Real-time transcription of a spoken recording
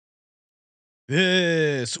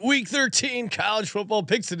This week 13 college football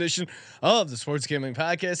picks edition of the Sports Gambling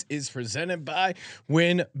Podcast is presented by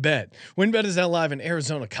WynnBET. WynnBET is now live in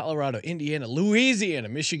Arizona, Colorado, Indiana, Louisiana,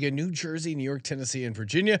 Michigan, New Jersey, New York, Tennessee, and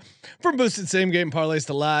Virginia. From boosted same game parlays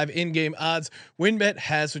to live in-game odds, WynnBET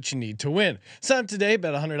has what you need to win. Sign up today,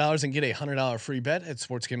 bet $100 and get a $100 free bet at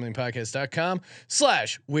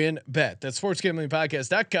sportsgamblingpodcast.com/WynnBET. That's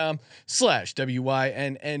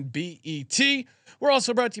sportsgamblingpodcast.com/WYNNBET. We're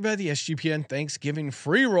also brought to you by the SGPN Thanksgiving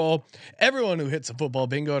free roll. Everyone who hits a football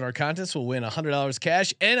bingo in our contest will win $100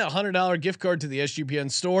 cash and a $100 gift card to the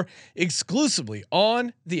SGPN store exclusively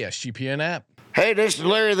on the SGPN app. Hey, this is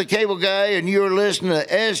Larry the Cable Guy, and you're listening to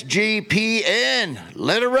SGPN.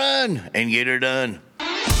 Let her run and get her done.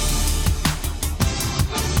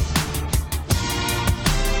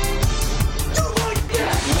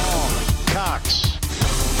 Cox.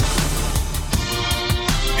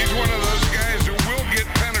 He's one of those guys who will get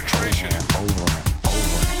penetration. Over.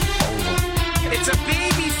 It's a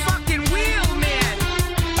baby fucking wheel, man.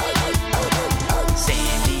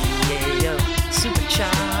 San Diego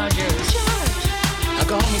Superchargers. Now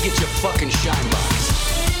go home and get your fucking shine box.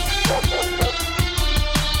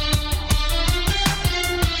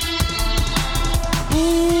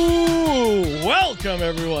 Ooh, welcome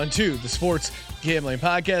everyone to the Sports Gambling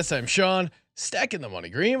Podcast. I'm Sean, stacking the money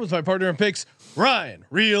green with my partner in picks, Ryan,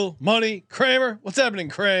 Real Money Kramer. What's happening,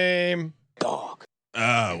 Kramer? Dog.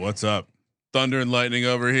 What's up? Thunder and lightning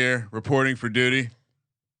over here, reporting for duty.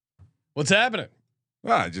 What's happening?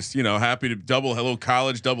 Just happy to hello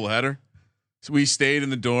college doubleheader. So we stayed in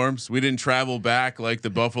the dorms. We didn't travel back like the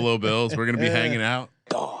Buffalo Bills. We're gonna be hanging out.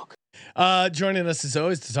 Dog. Joining us as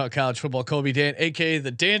always to talk college football, Kobe Dan, aka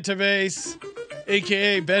the Dantabase,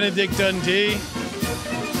 aka Benedict Dundee.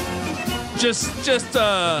 Just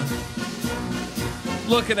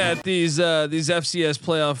looking at these FCS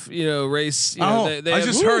playoff race. I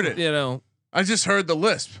just heard it. I just heard the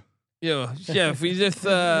lisp. If we just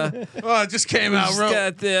it just came out.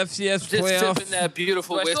 Got the FCS playoff. Sipping that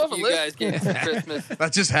beautiful whiskey you guys gave me for Christmas.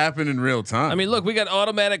 That just happened in real time. I mean, look, we got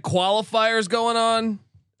automatic qualifiers going on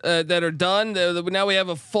that are done. Now we have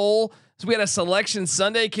a full. So we had a selection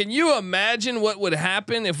Sunday. Can you imagine what would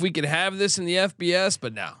happen if we could have this in the FBS?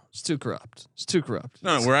 But no, it's too corrupt. It's too corrupt.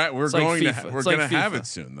 No, we're going to have FIFA. it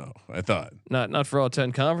soon though. I thought Not for all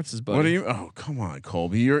 10 conferences, but what do you? Oh, come on,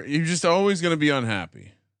 Colby. You're just always going to be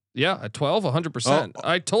unhappy. Yeah, at 12, 100%.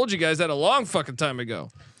 I told you guys that a long fucking time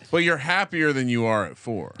ago. But you're happier than you are at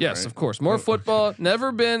 4. Yes, right? of course. More football.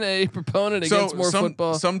 Never been a proponent against more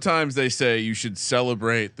football. Sometimes they say you should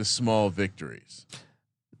celebrate the small victories.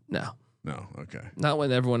 No, okay. not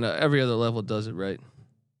when everyone every other level does it right.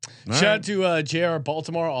 Shout out to JR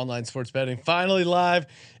Baltimore Online Sports Betting, finally live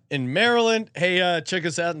in Maryland. Hey, check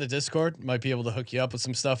us out in the Discord. Might be able to hook you up with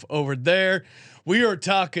some stuff over there. We are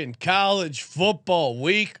talking college football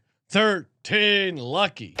week 13.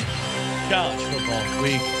 Lucky college football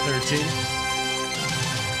week 13.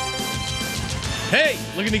 Hey,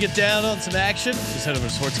 looking to get down on some action? Just head over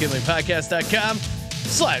to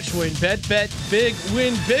sportsgamblingpodcast.com/WynnBET. Bet big,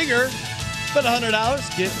 win bigger. Bet $100,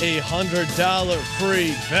 get a $100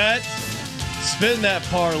 free bet. Spin that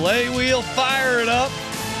parlay wheel, fire it up.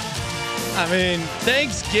 I mean,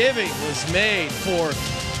 Thanksgiving was made for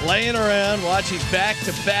laying around watching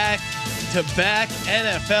back-to-back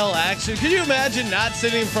NFL action. Can you imagine not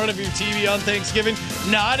sitting in front of your TV on Thanksgiving,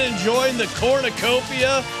 not enjoying the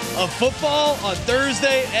cornucopia of football on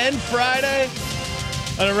Thursday and Friday?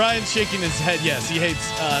 Ryan's shaking his head. Yes, he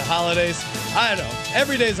hates holidays. I know.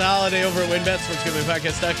 Every day's a holiday over at WynnBET.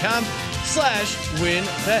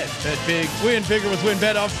 sportsgamblingpodcast.com/WynnBET. Bet big, win bigger with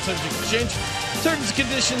WynnBET. Offer subject to change. Terms and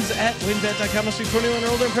conditions at WynnBET.com. Must be 21 or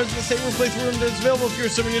older. And present in the state where playthrough room is available. If you're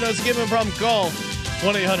someone you know is a given problem, call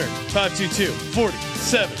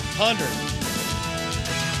 1-800-522-4700.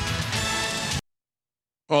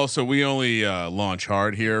 Also, we only launch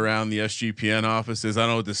hard here around the SGPN offices. I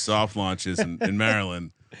don't know what this soft launch is in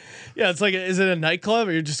Maryland. Yeah, it's like, is it a nightclub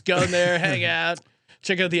or you're just going there, hang out,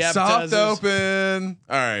 check out the appetizers? Soft open.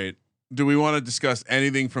 All right. Do we want to discuss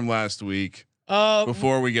anything from last week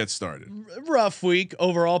before we get started? Rough week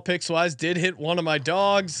overall picks wise. Did hit one of my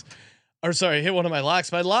dogs. Hit one of my locks.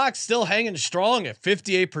 My lock's still hanging strong at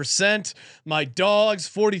 58%. My dogs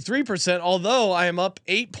 43%. Although I am up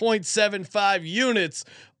 8.75 units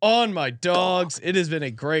on my dogs. It has been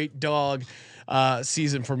a great dog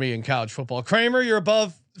season for me in college football. Kramer, you're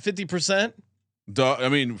above 50%.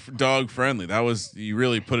 Dog friendly. That was, you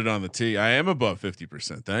really put it on the tee. I am above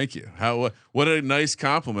 50%. Thank you. What a nice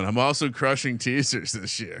compliment. I'm also crushing teasers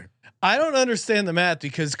this year. I don't understand the math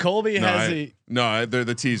because Colby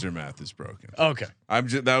the teaser math is broken. Okay.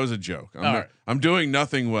 That was a joke. I'm doing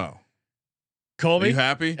nothing well. Colby, are you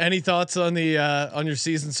happy? Any thoughts on the on your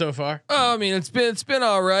season so far? Oh, I mean, it's been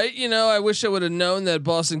all right. You know, I wish I would have known that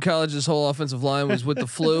Boston College's whole offensive line was with the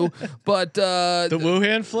flu, but the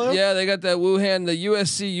Wuhan flu. Yeah, they got that Wuhan. The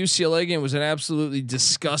USC UCLA game was an absolutely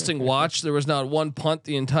disgusting watch. There was not one punt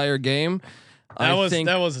the entire game. That was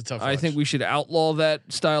a tough watch. I think we should outlaw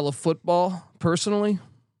that style of football. Personally,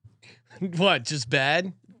 what? Just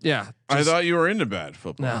bad? Yeah, I thought you were into bad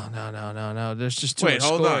football. No. There's just too much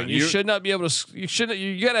scoring. Hold on. You should not be able to. You shouldn't.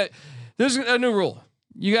 You gotta. There's a new rule.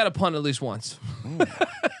 You gotta punt at least once.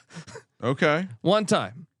 Okay. One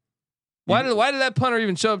time. Why did that punter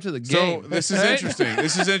even show up to the game? So this is interesting.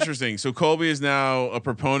 This is interesting. So Colby is now a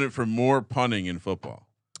proponent for more punting in football.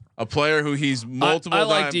 A player who he's multiple I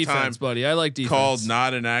like defense, buddy. I like defense. Called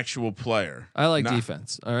not an actual player. I like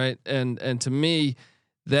defense. All right, and to me,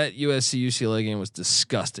 that USC UCLA game was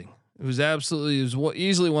disgusting. It was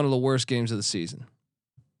easily one of the worst games of the season.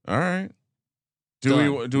 All right. Do we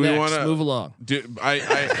want to move along?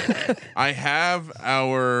 I have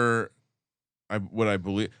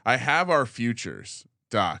I have our futures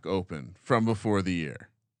doc open from before the year.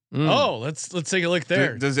 Oh, let's take a look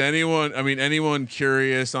there. Does anyone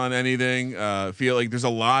curious on anything? Feel like there's a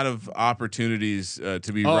lot of opportunities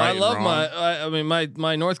to be right. I love and wrong.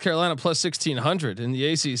 my North Carolina plus 1600 in the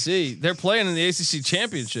ACC. They're playing in the ACC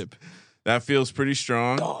championship. That feels pretty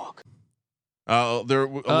strong. Dog. There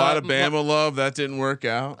a lot of Bama love that didn't work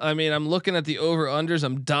out. I mean, I'm looking at the over unders.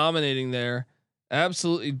 I'm dominating there.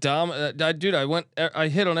 Absolutely dominant, dude. I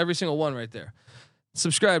hit on every single one right there.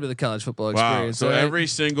 Subscribe to the College Football Experience. So every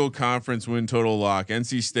single conference win total lock: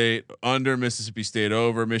 NC State under, Mississippi State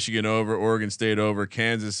over, Michigan over, Oregon State over,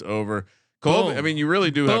 Kansas over. Colby, I mean, you really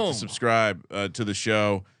do have to subscribe to the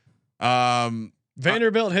show.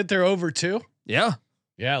 Vanderbilt hit their over too. Yeah,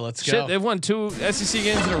 let's go. Shit, they've won 2 SEC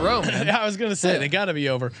games in a row. Man. Yeah, I was gonna say they got to be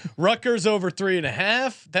over. Rutgers over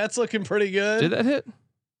 3.5. That's looking pretty good. Did that hit?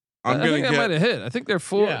 I think that might have hit. I think they're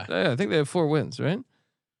 4. Yeah, I think they have 4 wins, right?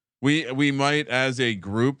 We might as a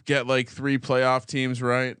group get like 3 playoff teams,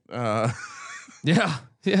 right? Yeah.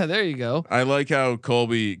 There you go. I like how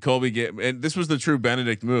Colby gave, and this was the true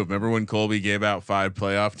Benedict move. Remember when Colby gave out 5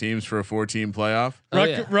 playoff teams for a 4-team playoff?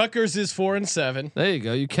 Rutgers is 4-7. There you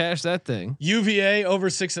go. You cash that thing. UVA over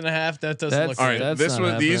 6.5. That doesn't look all right.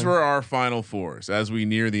 good. These were our final 4s as we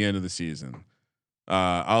near the end of the season.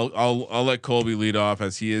 I'll let Colby lead off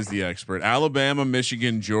as he is the expert. Alabama,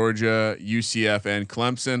 Michigan, Georgia, UCF, and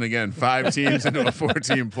Clemson. Again, 5 teams into a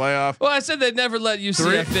 4-team playoff. Well, I said they'd never let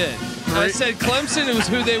UCF in. I said Clemson was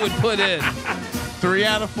who they would put in. 3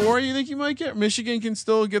 out of 4. You think you might get? Michigan can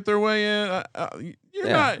still get their way in.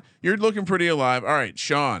 You're looking pretty alive. All right,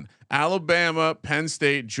 Sean. Alabama, Penn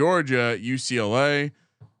State, Georgia, UCLA.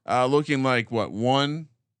 Looking like what, 1?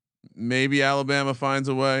 Maybe Alabama finds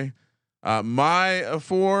a way. My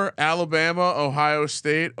 4: Alabama, Ohio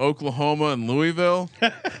State, Oklahoma, and Louisville.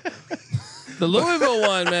 The Louisville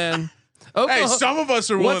one, man. Hey, some of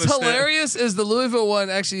us are willing to stand. What's hilarious is the Louisville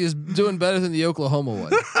one actually is doing better than the Oklahoma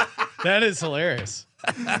one. That is hilarious.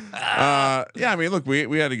 I mean, look,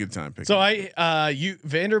 we had a good time picking. So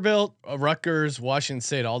Vanderbilt, Rutgers, Washington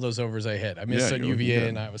State, all those overs I hit. I missed on UVA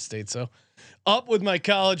and Iowa State. So up with my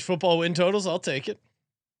college football win totals. I'll take it.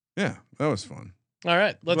 Yeah, that was fun. All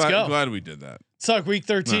right, let's go. Glad we did that. Suck week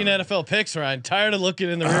 13 NFL picks, Ryan. Tired of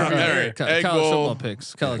looking in the rear mirror. College football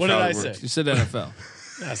picks. What did I say? You said NFL.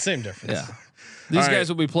 Yeah, same difference. Yeah. These guys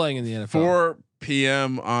will be playing in the NFL. 4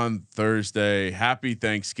 p.m. on Thursday. Happy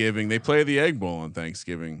Thanksgiving. They play the Egg Bowl on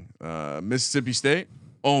Thanksgiving. Mississippi State,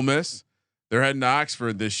 Ole Miss. They're heading to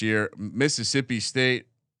Oxford this year. Mississippi State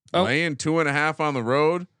laying 2.5 on the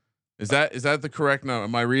road. Is that the correct number?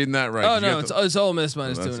 Am I reading that right? Oh no, it's Ole Miss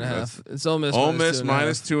minus 2.5. It's Ole Miss. Ole Miss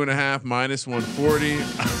minus 2.5, minus 140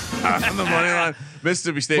 on the money line.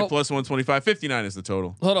 Mississippi State plus 125. 59 is the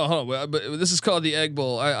total. Hold on. But this is called the Egg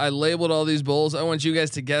Bowl. I labeled all these bowls. I want you guys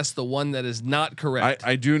to guess the one that is not correct.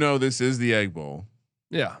 I do know this is the Egg Bowl.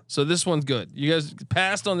 Yeah. So this one's good. You guys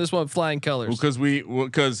passed on this one, flying colors.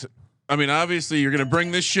 Because I mean, obviously you're gonna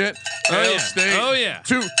bring this shit. Hail State. Oh yeah.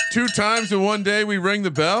 Two times in one day we ring the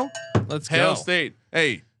bell. Let's go. Hail State.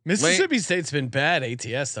 Hey, Mississippi State's been bad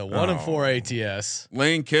ATS though. 1-4 ATS.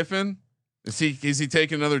 Lane Kiffin, is he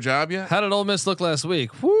taking another job yet? How did Ole Miss look last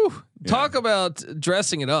week? Whew. Yeah. Talk about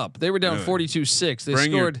dressing it up. They were down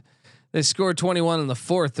 42-6. They scored 21 in the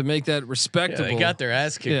fourth to make that respectable. Yeah, they got their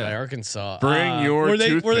ass kicked Yeah. by Arkansas. Bring your were they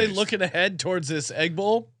toothpaste. looking ahead towards this Egg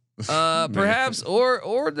Bowl? Perhaps,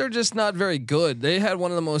 or they're just not very good. They had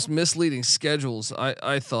one of the most misleading schedules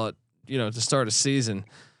I thought, to start a season.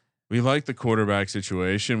 We like the quarterback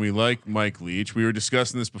situation. We like Mike Leach. We were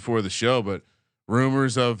discussing this before the show, but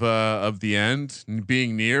rumors of the end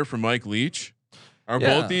being near for Mike Leach. Are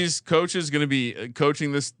both these coaches going to be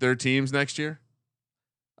coaching their teams next year?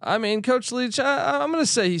 I mean, Coach Leach, I'm going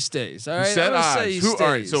to say he stays. All right, Set I'm odds. say he stays. All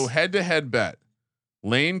right, so head-to-head bet: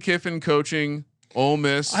 Lane Kiffin coaching Ole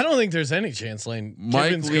Miss. I don't think there's any chance Lane Mike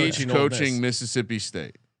Kiffin's Leach Ole Miss. coaching Mississippi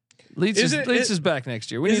State. Leach is back next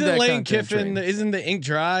year. We need Isn't that Lane content Kiffin? train. Isn't the ink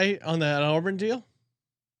dry on that Auburn deal?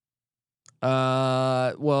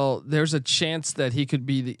 Well, there's a chance that he could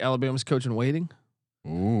be the Alabama's coach in waiting.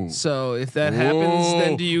 Ooh. So if that happens,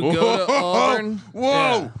 then do you go to Auburn?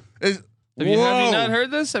 Whoa! Yeah. Have you not heard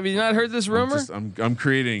this? Have you not heard this rumor? I'm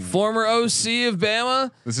creating. Former OC of Bama.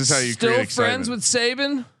 This is how you still create friends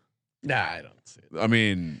excitement. with Saban. Nah, I don't see it. I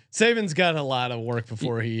mean, Saban's got a lot of work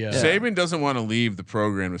before he. Saban doesn't want to leave the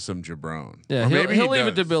program to some jabron. Yeah, Or he'll maybe he leave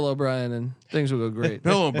it to does. Bill O'Brien, and things will go great.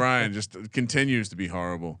 Bill O'Brien just continues to be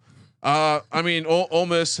horrible. I mean, Ole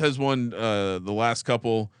Miss has won the last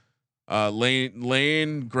couple.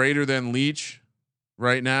 Lane greater than Leach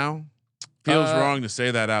right now. Feels wrong to say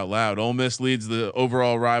that out loud. Ole Miss leads the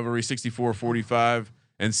overall rivalry 64-45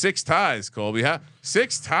 and 6 ties. Colby,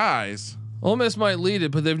 6 ties. Ole Miss might lead it,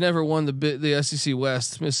 but they've never won the SEC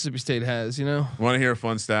West. Mississippi State has. Want to hear a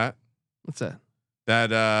fun stat? What's that?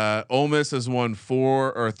 That Ole Miss has won 3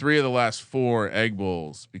 of the last 4 Egg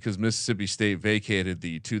Bowls because Mississippi State vacated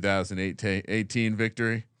the 2018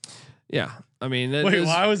 victory. Yeah, I mean, Wait,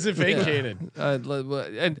 why was it vacated?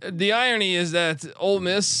 And the irony is that Ole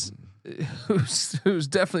Miss, who's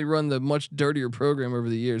definitely run the much dirtier program over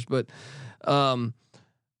the years, but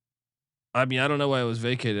I mean, I don't know why it was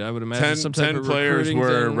vacated. I would imagine 10 players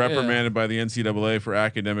were thing. reprimanded by the NCAA for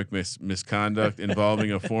academic misconduct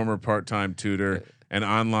involving a former part-time tutor and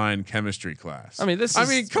online chemistry class. I mean,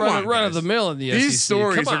 come on, run of guys. the mill in the These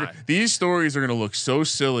SEC. stories are going to look so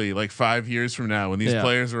silly like 5 years from now when these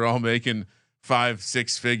players are all making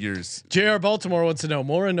 5-6 figures. JR Baltimore wants to know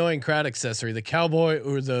more annoying crowd accessory: the cowboy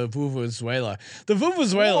or the vuvuzela? The vuvuzela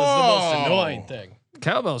is the most annoying thing.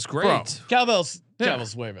 Cowbell's great. Bro.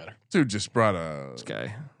 Cowbell's way better. Dude just brought a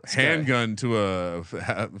handgun to a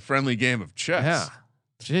friendly game of chess. Yeah.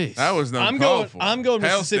 Jeez. That was not. I'm going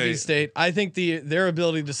Hail Mississippi State. I think their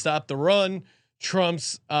ability to stop the run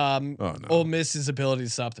trumps Ole Miss's ability to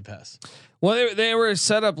stop the pass. Well, they were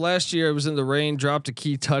set up last year. It was in the rain, dropped a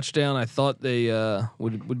key touchdown. I thought they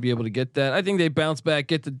would be able to get that. I think they bounce back,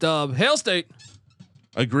 get the dub. Hail State.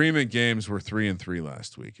 Agreement games were 3-3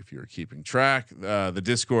 last week. If you were keeping track, the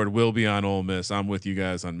Discord will be on Ole Miss. I'm with you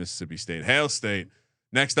guys on Mississippi State. Hail State.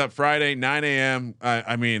 Next up Friday, 9 a.m.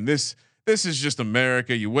 I mean, this is just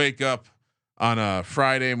America. You wake up on a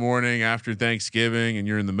Friday morning after Thanksgiving and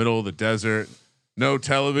you're in the middle of the desert. No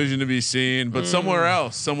television to be seen, but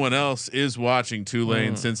someone else is watching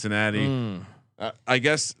Tulane, Cincinnati. I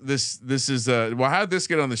guess this is how'd this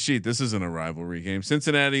get on the sheet? This isn't a rivalry game.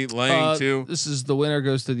 Cincinnati laying 2. This is the winner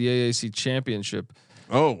goes to the AAC championship.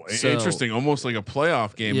 Oh, interesting. Almost like a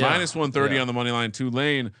playoff game. Yeah. Minus 130 on the money line.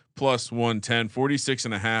 Tulane plus 110.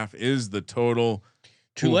 46.5 is the total.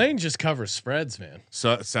 Tulane just covers spreads, man.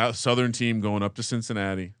 Southern team going up to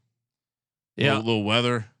Cincinnati. Yeah, little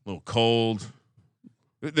weather, a little cold.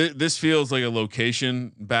 This feels like a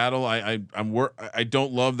location battle. I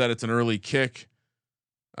don't love that it's an early kick.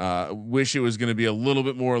 Wish it was going to be a little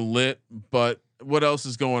bit more lit, but what else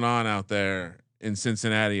is going on out there in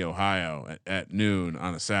Cincinnati, Ohio at noon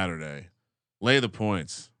on a Saturday? Lay the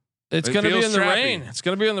points. It's going to be in the rain. It's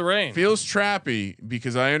going to be in the rain. Feels trappy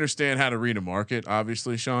because I understand how to read a market,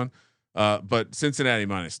 obviously, Sean. But Cincinnati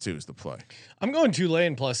 -2 is the play. I'm going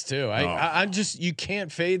Tulane +2. I'm just, you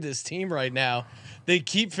can't fade this team right now. They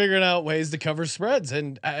keep figuring out ways to cover spreads,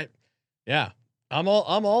 and I'm all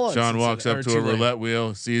on. Sean walks up to Tulane. a roulette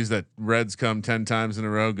wheel, sees that reds come 10 times in a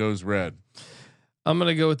row, goes red. I'm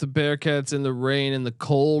gonna go with the Bearcats in the rain and the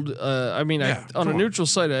cold. I mean, on a neutral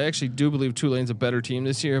site, I actually do believe Tulane's a better team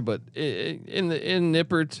this year, but in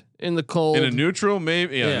Nippert, in the cold, in a neutral,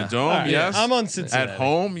 maybe in a dome, right, yes. I'm on Cincinnati. At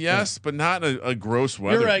home, yes, but not a gross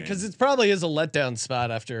weather. You're right, because it probably is a letdown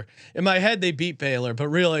spot. After in my head they beat Baylor, but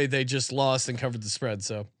really they just lost and covered the spread.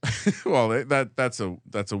 So, well, that's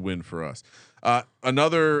a win for us.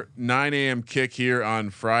 Another 9 a.m. kick here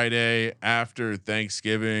on Friday after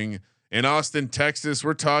Thanksgiving. In Austin, Texas,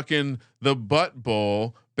 we're talking the Butt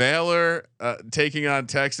Bowl. Baylor taking on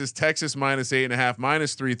Texas. Texas -8.5,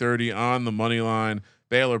 -330 on the money line.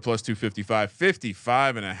 Baylor +255,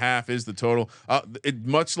 55.5 is the total.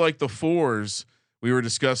 Much like the fours we were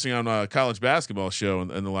discussing on a college basketball show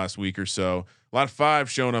in the last week or so. A lot of 5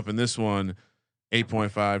 showing up in this one.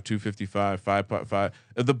 8.5, 255, 5.5.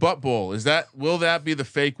 The butt bowl, will that be the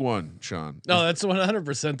fake one, Sean? No, that's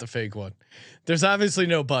 100% the fake one. There's obviously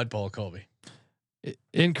no butt bowl, Colby.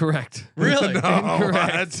 Incorrect. Really? No,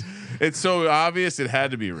 Incorrect. it's so obvious it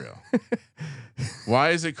had to be real. Why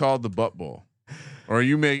is it called the butt bowl? Or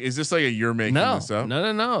is this like you're making this up?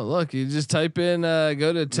 No. Look, you just type in,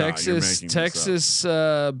 go to Texas,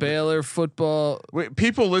 Baylor football. Wait,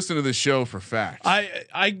 people listen to the show for facts.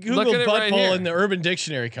 I googled butt bowl and the Urban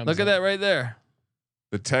Dictionary comes Look at that right there.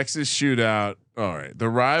 The Texas Shootout. All right. The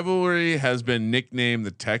rivalry has been nicknamed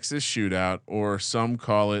the Texas Shootout, or some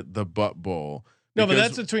call it the Butt Bowl. No, but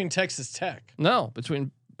that's between Texas Tech. No,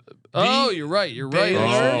 between. Oh, you're right. You're right. Baylor.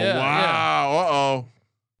 Oh,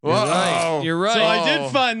 Yeah, wow. You're right. So I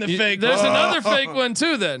did find the fake. There's one. another fake one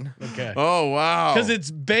too. Then. Okay. Oh, wow. Because it's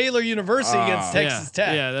Baylor University against Texas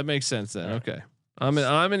Tech. Yeah, that makes sense then. Okay. I'm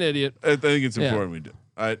an idiot. I think it's important we do.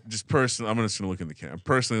 I just personally, I'm just going to look in the camera.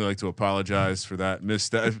 Personally, like to apologize for that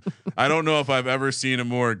misstep. I don't know if I've ever seen a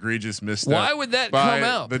more egregious misstep. Why would that by come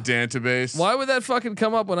out? The database. Why would that fucking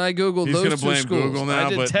come up when I googled He's those gonna two blame schools? Google now, I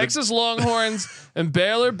did but Texas Longhorns and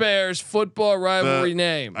Baylor Bears football rivalry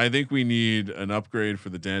name. I think we need an upgrade for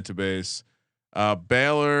the database.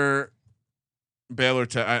 Baylor.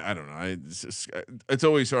 I don't know. It's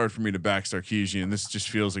always hard for me to back Sarkisian. This just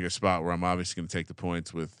feels like a spot where I'm obviously going to take the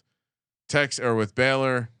points with with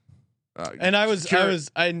Baylor. And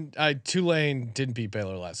I Tulane didn't beat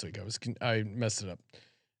Baylor last week. I messed it up.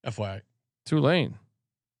 FYI. Tulane.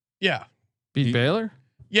 Yeah. Beat Baylor?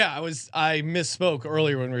 Yeah, I misspoke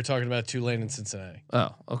earlier when we were talking about Tulane and Cincinnati.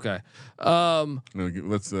 Oh, okay.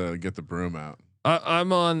 Let's get the broom out.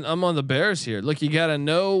 I'm on the Bears here. Look, you got to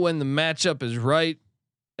know when the matchup is right.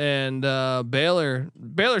 And Baylor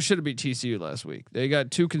should have beat TCU last week. They got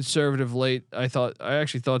too conservative late. I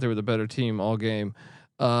actually thought they were the better team all game.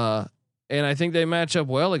 And I think they match up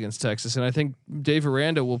well against Texas. And I think Dave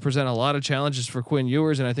Aranda will present a lot of challenges for Quinn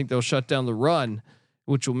Ewers. And I think they'll shut down the run,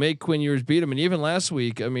 which will make Quinn Ewers beat him. And even last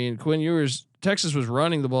week, I mean, Quinn Ewers, Texas was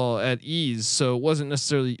running the ball at ease, so it wasn't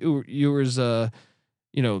necessarily Ewers,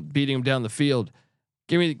 beating him down the field.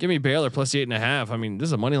 Give me Baylor +8.5. I mean, this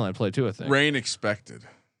is a money line play too. I think rain expected.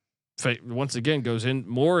 Once again goes in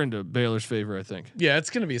more into Baylor's favor. I think. Yeah, it's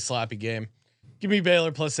going to be a sloppy game. Give me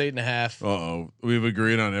Baylor +8.5. We've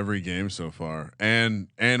agreed on every game so far, and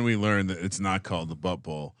we learned that it's not called the butt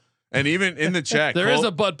bowl. And even in the chat, there is a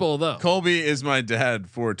butt bowl though. Colby is my dad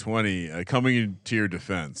 420 coming into your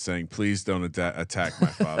defense, saying, "Please don't attack my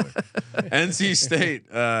father." NC State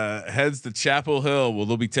heads to Chapel Hill.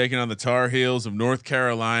 They'll be taking on the Tar Heels of North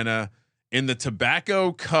Carolina in the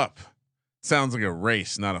Tobacco Cup. Sounds like a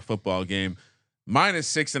race, not a football game.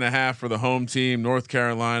 -6.5 for the home team. North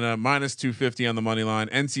Carolina -250 on the money line.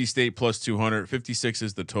 NC State +200. 56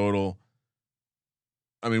 is the total.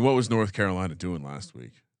 I mean, what was North Carolina doing last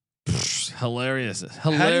week? Hilarious. How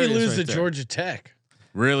do you lose to Georgia Tech?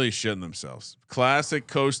 Really shitting themselves. Classic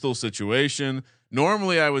coastal situation.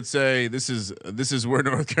 Normally, I would say this is where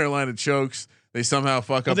North Carolina chokes. They somehow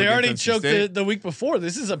fuck up. They already choked the week before.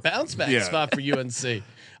 This is a bounce back spot for UNC.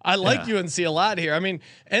 I like UNC a lot here. I mean,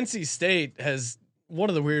 NC State has one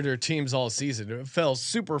of the weirder teams all season. It felt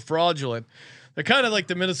super fraudulent. They're kind of like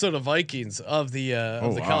the Minnesota Vikings of the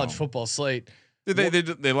college football slate.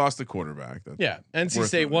 They lost the quarterback. NC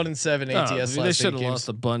State 1-7 ATS. They should have lost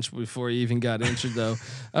a bunch before he even got injured, though.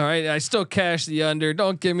 All right, I still cash the under.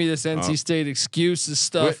 Don't give me this NC State excuses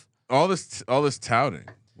stuff. All this touting.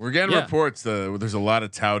 We're getting reports that there's a lot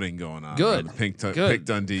of touting going on. Good, the Pick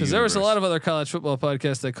Dundee. Because there was a lot of other college football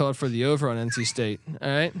podcasts that called for the over on NC State. All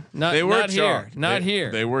right, not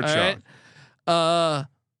here. They were chalked.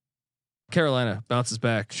 Carolina bounces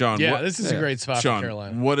back. Sean, this is a great spot for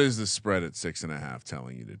Carolina. What is the spread at 6.5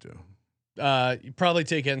 telling you to do? You probably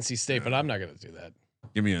take NC State, but I'm not going to do that.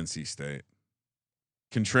 Give me NC State.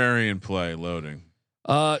 Contrarian play loading.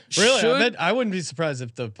 Really? I wouldn't be surprised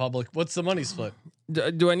if the public. What's the money split?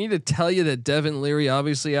 Do I need to tell you that Devin Leary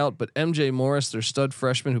obviously out, but MJ Morris, their stud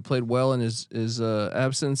freshman who played well in his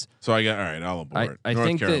absence. So all right, I'll abort. I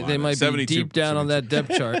think that they might be deep down on that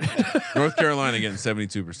depth chart. North Carolina getting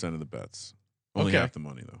 72% of the bets. Only half the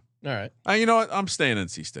money though. All right. You know what? I'm staying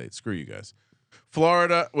NC State. Screw you guys.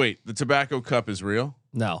 Florida. Wait, the Tobacco Cup is real?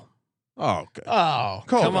 No. Oh, okay. Oh,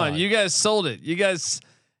 come on. You guys sold it. You guys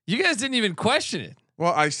didn't even question it.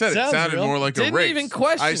 Well, I said it Sounds sounded real. more like Didn't a race. even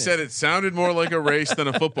question I it. said it sounded more like a race than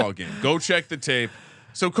a football game. Go check the tape.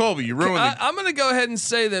 So Colby, you ruined I'm going to go ahead and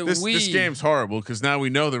say that this game's horrible because now we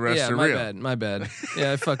know the rest are real. My bad.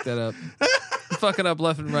 Yeah, I fucked that up. I'm fucking up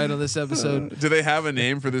left and right on this episode. Do they have a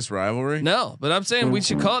name for this rivalry? No, but I'm saying we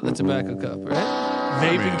should call it the Tobacco Cup, right?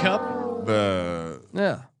 Vaping cup.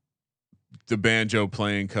 Yeah. The banjo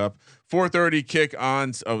playing cup. 4:30 kick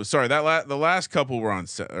on. Oh, sorry. The last couple were on.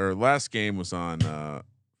 Last game was on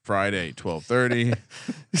Friday 12:30.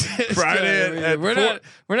 Friday at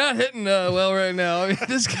we're not hitting well right now. I mean,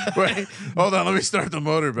 this guy. Wait, hold on. Let me start the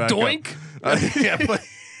motor back. Doink.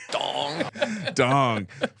 Dong.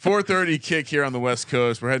 4:30 kick here on the West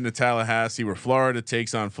Coast. We're heading to Tallahassee, where Florida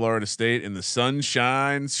takes on Florida State in the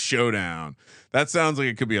Sunshine Showdown. That sounds like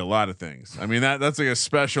it could be a lot of things. I mean, that's like a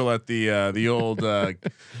special at the old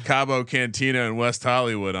Cabo Cantina in West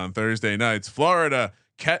Hollywood on Thursday nights. Florida's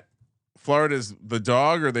the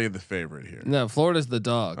dog, or are they the favorite here? No, Florida's the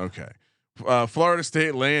dog. Okay. Florida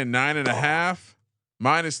State laying 9.5,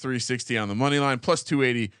 minus 360 on the money line, plus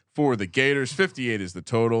 280 for the Gators. 58 is the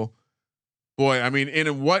total. Boy, I mean,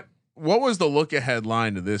 what was the look ahead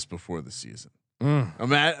line to this before the season?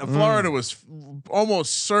 Florida was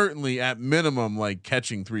almost certainly at minimum like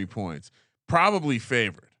catching 3 points, probably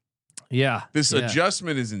favored. Yeah. This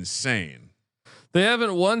adjustment is insane. They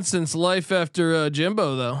haven't won since life after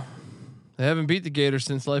Jimbo, though. They haven't beat the Gators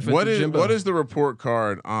since life after Jimbo. What is the report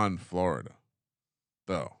card on Florida,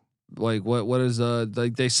 though? Like what is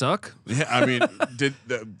like they suck? Yeah, I mean, did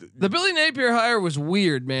the Billy Napier hire was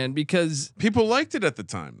weird, man, because people liked it at the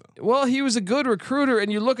time, though. Well, he was a good recruiter,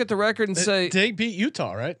 and you look at the record and say they beat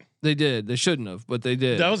Utah, right? They did. They shouldn't have, but they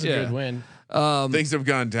did. That was a good win. Things have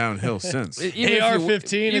gone downhill since.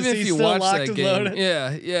 AR-15, even if you watch that game,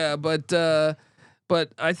 yeah,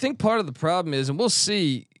 but I think part of the problem is, and we'll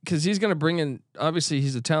see, because he's going to bring in. Obviously,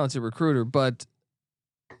 he's a talented recruiter, but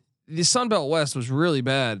the Sun Belt West was really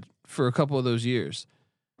bad for a couple of those years.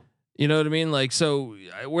 You know what I mean? Like, so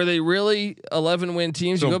were they really 11-win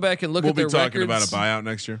teams? So you go back and look at their records. We'll be talking about a buyout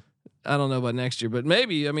next year. I don't know about next year, but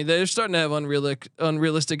maybe. I mean, they're starting to have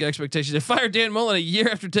unrealistic expectations. They fired Dan Mullen a year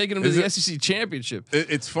after taking him to the SEC championship.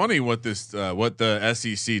 It's funny what the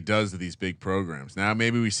SEC does to these big programs. Now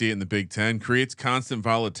maybe we see it in the Big Ten. Creates constant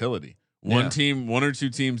volatility. One or two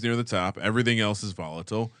teams near the top. Everything else is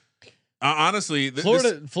volatile. Honestly,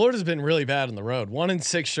 Florida's been really bad on the road.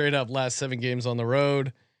 1-6 straight up last 7 games on the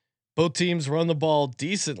road. Both teams run the ball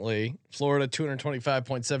decently. Florida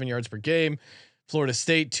 225.7 yards per game. Florida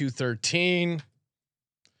State 213.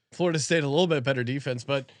 Florida State a little bit better defense,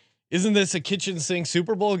 but isn't this a kitchen sink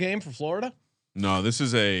Super Bowl game for Florida? No, this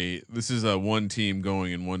is a one team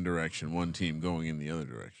going in one direction, one team going in the other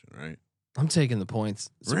direction, right? I'm taking the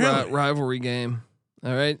points. It's really? a rivalry game.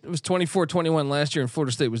 All right. It was 24-21 last year, and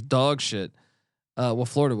Florida State was dog shit. Well,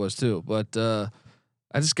 Florida was too, but I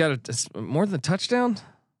just got it more than a touchdown.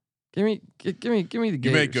 Give me the Gators.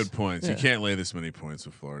 You make good points. Yeah. You can't lay this many points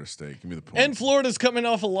with Florida State. Give me the points. And Florida's coming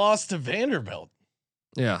off a loss to Vanderbilt.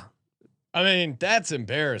 Yeah. I mean, that's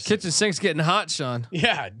embarrassing. Kitchen sink's getting hot, Sean.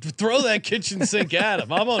 Yeah, throw that kitchen sink at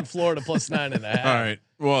him. I'm on Florida plus 9.5. All right.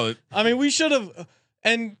 Well, I mean, we should have.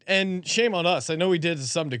 And shame on us. I know we did to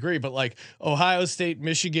some degree, but like Ohio State,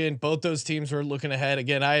 Michigan, both those teams were looking ahead.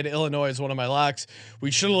 Again, I had Illinois as one of my locks. We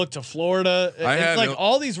should have looked to Florida.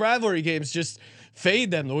 All these rivalry games, just fade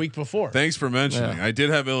them the week before. Thanks for mentioning. I did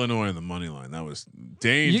have Illinois on the money line. That was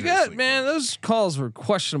dangerous. You got, man, those calls were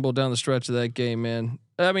questionable down the stretch of that game, man.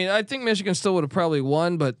 I mean, I think Michigan still would have probably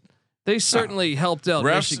won, but they certainly helped out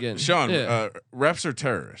Michigan. Sean, refs are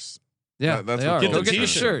terrorists. Yeah, that's they are. Get Go get the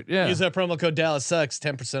shirt. Yeah, use that promo code Dallas Sucks,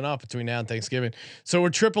 10% off between now and Thanksgiving. So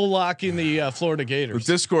we're triple locking the Florida Gators.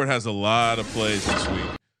 The Discord has a lot of plays this week.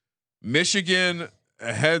 Michigan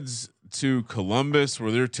heads to Columbus,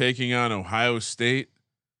 where they're taking on Ohio State.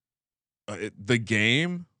 The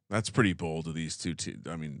game, that's pretty bold of these two teams.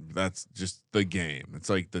 I mean, that's just the game.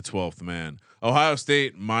 It's like the 12th man. Ohio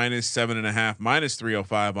State minus 7.5, minus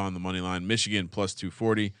 305 on the money line. Michigan plus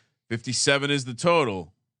 240. 57 is the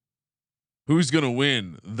total. Who's going to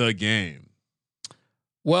win the game?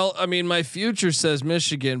 Well, I mean, my future says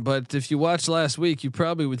Michigan, but if you watched last week, you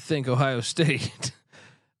probably would think Ohio State.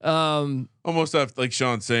 Almost have, like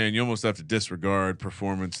Sean's saying, you almost have to disregard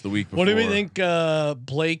performance the week before. What do we think,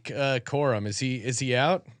 Blake Corum? Is he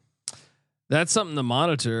out? That's something to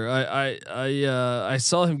monitor. I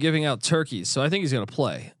saw him giving out turkeys, so I think he's going to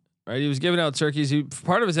play. Right, he was giving out turkeys.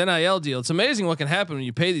 Part of his NIL deal. It's amazing what can happen when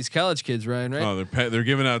you pay these college kids, Ryan. Right? Oh, they're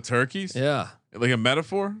giving out turkeys. Yeah, like a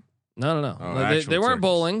metaphor. No. Oh, they weren't turkeys.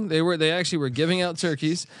 bowling. They actually were giving out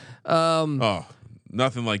turkeys. Oh,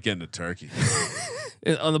 nothing like getting a turkey.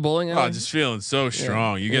 On the bowling alley? Oh, just feeling so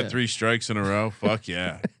strong. You get 3 strikes in a row. Fuck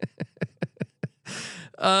yeah.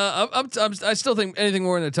 I still think anything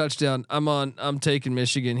more than a touchdown. I'm taking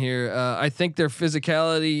Michigan here. I think their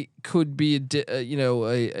physicality could be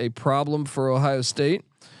a problem for Ohio State.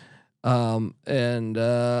 I'm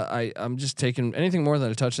just taking anything more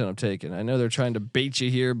than a touchdown. I'm taking. I know they're trying to bait you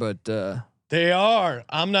here, but they are.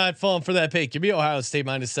 I'm not falling for that pick. Give me Ohio State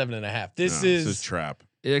 -7.5. This is a trap.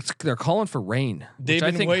 They're calling for rain, which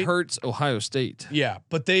I think hurts Ohio State. Yeah,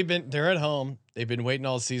 but they're at home. They've been waiting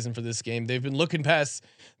all season for this game. They've been looking past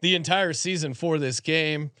the entire season for this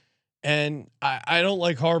game, and I don't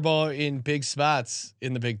like Harbaugh in big spots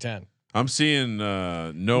in the Big Ten. I'm seeing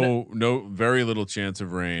no very little chance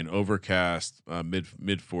of rain, overcast, mid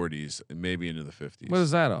 40s, maybe into the 50s. What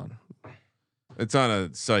is that on? It's on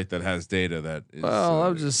a site that has data that is. Well,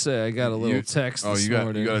 I'll just say I got a little text. Oh, this you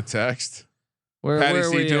morning. got a text. Where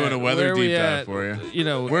C doing a weather deep dive for you. You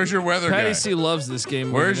know, where's your weather guy? Patty C loves this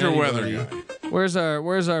game. Where's your weather guy? Where's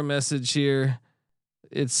our message here?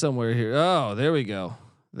 It's somewhere here. Oh, there we go.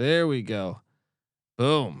 There we go.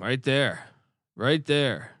 Boom! Right there. Right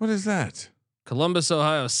there. What is that? Columbus,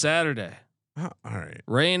 Ohio, Saturday. All right.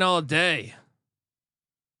 Rain all day.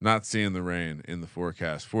 Not seeing the rain in the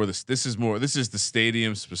forecast for this. This is the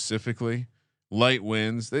stadium specifically. Light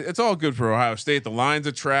winds. It's all good for Ohio State. The line's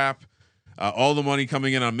a trap. All the money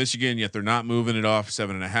coming in on Michigan, yet they're not moving it off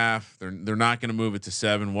 7.5. They're not going to move it to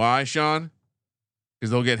 7. Why, Sean? Because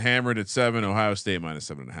they'll get hammered at 7. Ohio State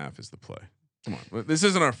 -7.5 is the play. Come on, this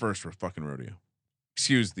isn't our first fucking rodeo.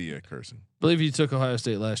 Excuse the cursing. I believe you took Ohio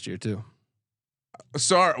State last year too.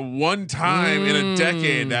 Sorry, one time in a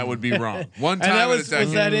decade that would be wrong. One time and in a decade.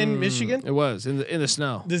 Was that in Michigan? It was in the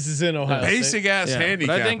snow. This is in Ohio. Basic ass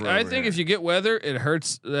handicap. But I think if you get weather, it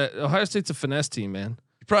hurts. That Ohio State's a finesse team, man.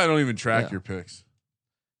 You probably don't even track your picks.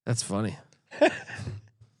 That's funny.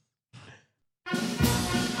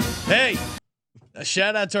 Hey, a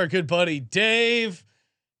shout out to our good buddy Dave.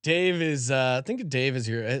 Dave is, I think Dave is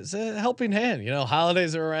here. It's a helping hand. You know,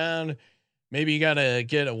 holidays are around. Maybe you gotta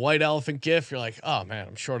get a white elephant gift. You're like, oh man,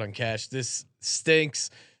 I'm short on cash. This stinks.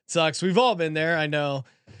 Sucks. We've all been there. I know.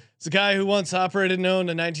 It's a guy who once operated and owned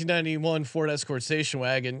a 1991 Ford Escort station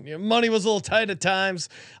wagon. You know, money was a little tight at times.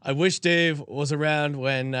 I wish Dave was around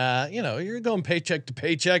when you're going paycheck to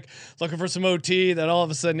paycheck, looking for some OT that all of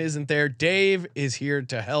a sudden isn't there. Dave is here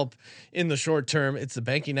to help in the short term. It's the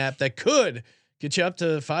banking app that could get you up to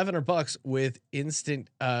 $500 with instant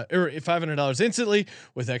or $500 instantly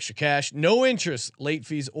with extra cash, no interest, late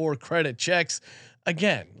fees, or credit checks.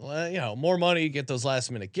 Again, more money, get those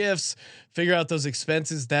last minute gifts, figure out those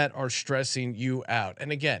expenses that are stressing you out.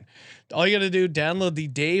 And again, all you got to do, download the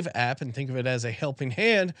Dave app and think of it as a helping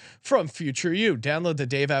hand from future you. Download the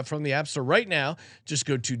Dave app from the App Store right now. Just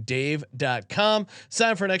go to dave.com,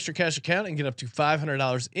 sign up for an extra cash account and get up to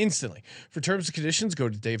 $500 instantly. For terms and conditions, go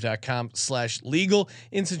to dave.com/legal.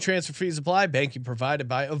 Instant transfer fees apply. Banking provided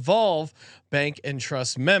by Evolve Bank and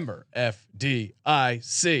Trust, member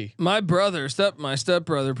FDIC. My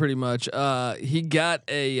stepbrother, pretty much. He got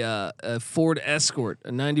a Ford Escort,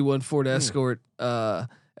 a 91 Ford Escort,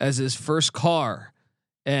 as his first car,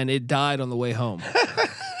 and it died on the way home.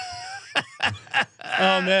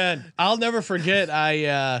 Oh man, I'll never forget.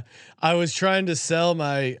 I was trying to sell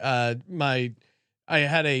my I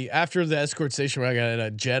had after the Escort station where I got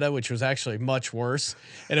a Jetta, which was actually much worse,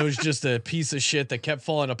 and it was just a piece of shit that kept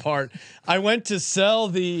falling apart. I tried to sell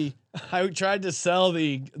the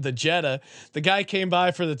Jetta. The guy came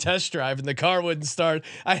by for the test drive and the car wouldn't start.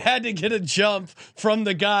 I had to get a jump from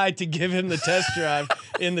the guy to give him the test drive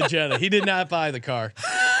in the Jetta. He did not buy the car.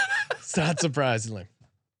 Not surprisingly.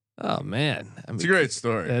 Oh man, it's a great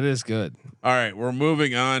story. That is good. All right, we're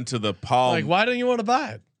moving on to the Palm. Like, why don't you want to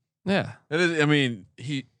buy it? Yeah, it is. I mean,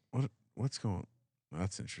 what's going on?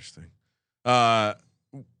 That's interesting.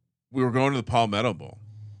 We were going to the Palmetto Bowl.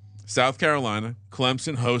 South Carolina,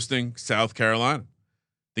 Clemson hosting South Carolina.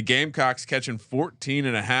 The Gamecocks catching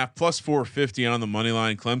 14.5 plus 450 on the money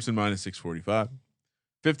line. Clemson -645.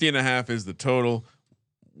 50.5 is the total.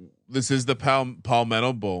 This is the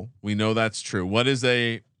Palmetto Bowl. We know that's true. What is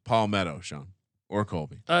a palmetto, Sean or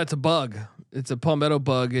Colby? It's a bug. It's a palmetto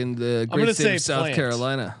bug in the great state of South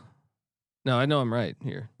Carolina. No, I know I'm right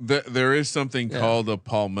here. There is something called a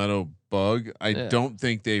palmetto bug. I don't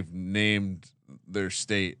think they've named their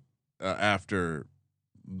state after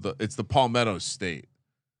it's the Palmetto State.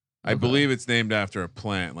 I believe it's named after a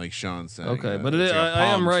plant, like Sean said. Okay, but I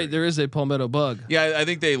am right. There is a palmetto bug. Yeah, I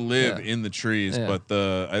think they live in the trees, but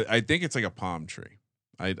I think it's like a palm tree.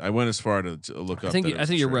 I went as far to look up. I think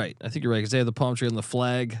you're right. I think you're right because they have the palm tree on the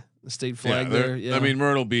flag the state flag there. Yeah. I mean,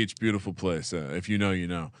 Myrtle Beach, beautiful place. If you know, you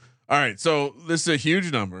know. All right, so this is a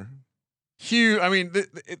huge number. Huge. I mean,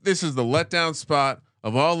 this is the letdown spot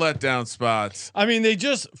of all letdown spots. I mean, they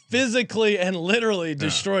just physically and literally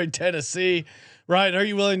destroyed Tennessee. Right? Are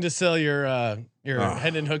you willing to sell your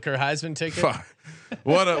Hendon Hooker Heisman ticket?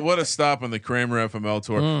 What a stop on the Kramer FML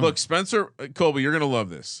tour. Look, Spencer Colby, you're gonna love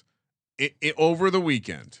this. Over the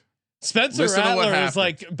weekend, Spencer Rattler is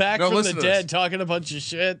like back from the dead, talking a bunch of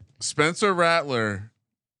shit. Spencer Rattler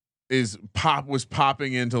was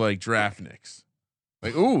popping into like draft nicks.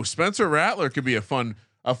 Like, ooh, Spencer Rattler could be a fun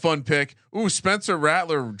pick. Ooh, Spencer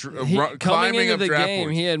Rattler coming into the game.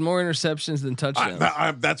 Boards. He had more interceptions than touchdowns.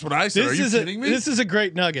 That's what I said. Are you kidding me? This is a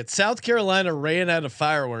great nugget. South Carolina ran out of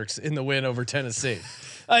fireworks in the win over Tennessee.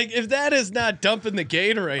 Like, if that is not dumping the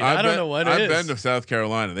Gatorade, I don't know what it is. I've been to South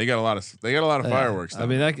Carolina. They got a lot of fireworks. I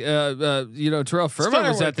mean, Terrell Furman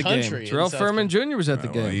was at the game. Terrell Furman Jr. was at the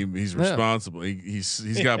game. He's responsible.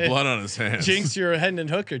 He's got blood on his hands. Jinx your Hendon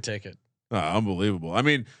Hooker ticket. Unbelievable. I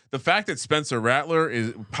mean, the fact that Spencer Rattler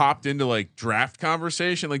is popped into like draft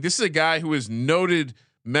conversation, like this is a guy who is noted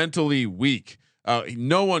mentally weak.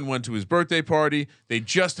 No one went to his birthday party. They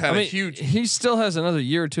just had a huge. He still has another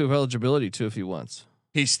year or two of eligibility too, if he wants.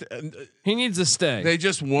 He needs to stay. They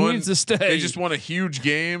just won. He needs to stay. They just won a huge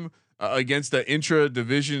game against the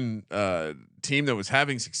intra-division team that was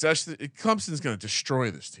having success. Clemson's going to destroy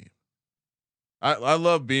this team. I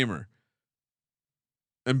love Beamer.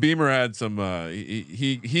 And Beamer had some.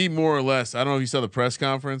 He more or less. I don't know if you saw the press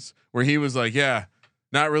conference where he was like, "Yeah,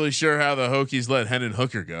 not really sure how the Hokies let Hendon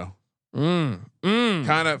Hooker go."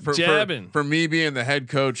 Kind of for me being the head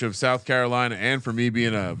coach of South Carolina and for me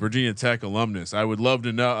being a Virginia Tech alumnus, I would love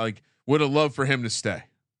to know. Like, would have loved for him to stay.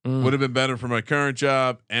 Would have been better for my current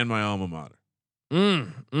job and my alma mater.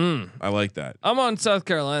 I like that. I'm on South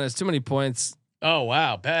Carolina. It's too many points. Oh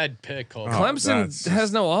wow, bad pick. Clemson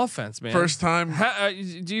has no offense, man. First time.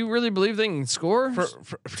 Do you really believe they can score? For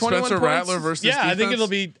Spencer Rattler versus yeah, defense?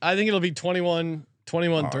 I think it'll be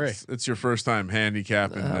 21-3. It's your first time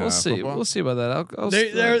handicapping. We'll see. Football? We'll see about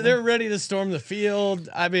that. They're ready to storm the field.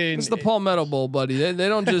 I mean, it's the Palmetto Bowl, buddy. They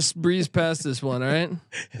don't just breeze past this one. All right.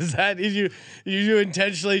 Is that did you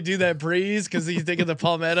intentionally do that breeze because you think of the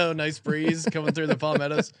Palmetto, nice breeze coming through the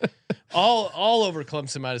Palmettos, all over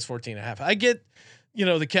Clemson minus 14.5. I get.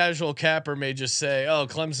 The casual capper may just say, "Oh,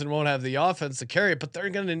 Clemson won't have the offense to carry it," but they're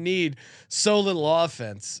going to need so little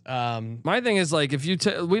offense. My thing is like if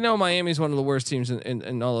we know Miami's one of the worst teams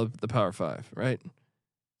in all of the Power Five, right?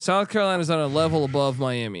 South Carolina's on a level above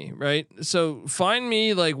Miami, right? So find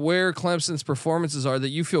me like where Clemson's performances are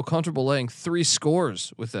that you feel comfortable laying 3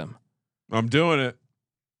 scores with them. I'm doing it.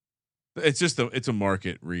 It's a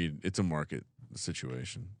market read. It's a market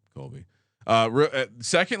situation, Colby.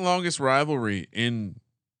 Second longest rivalry in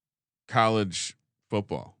college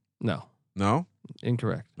football. No,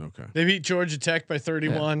 incorrect. Okay. They beat Georgia Tech by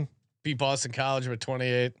 31. Yeah. Beat Boston College by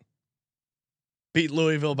 28. Beat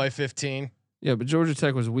Louisville by 15. Yeah, but Georgia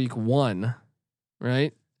Tech was week 1,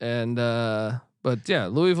 right? And but yeah,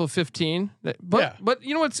 Louisville 15. But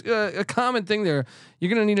you know what's a common thing there?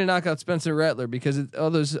 You're gonna need to knock out Spencer Rattler because all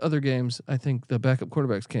those other games, I think the backup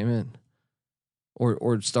quarterbacks came in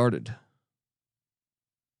or started.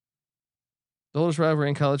 The oldest rivalry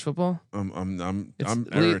in college football. I'm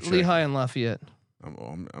Lehigh and Lafayette.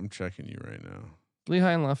 I'm checking you right now.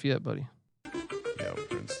 Lehigh and Lafayette, buddy. Yeah,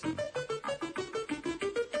 Princeton.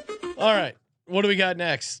 All right, what do we got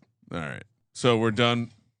next? All right, so we're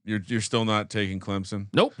done. You're still not taking Clemson?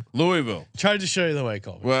 Nope. Louisville. Tried to show you the way,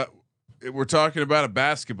 Colby. Well, we're talking about a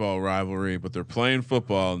basketball rivalry, but they're playing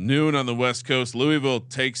football. Noon on the West Coast. Louisville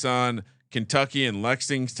takes on Kentucky and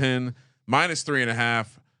Lexington. Minus 3.5.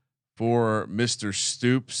 For Mr.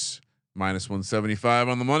 Stoops, minus 175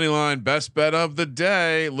 on the money line. Best bet of the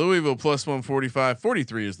day. Louisville plus 145.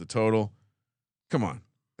 43 is the total. Come on,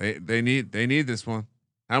 they need this one.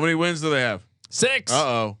 How many wins do they have? 6.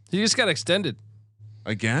 Uh-oh. He just got extended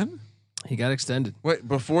again. He got extended. Wait,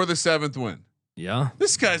 before the 7th win. Yeah.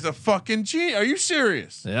 This guy's a fucking G. Are you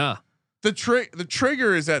serious? Yeah. The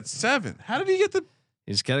trigger is at 7. How did he get the?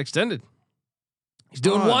 He just got extended. He's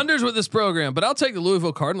doing wonders with this program, but I'll take the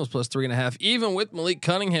Louisville Cardinals plus 3.5, even with Malik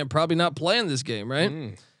Cunningham probably not playing this game,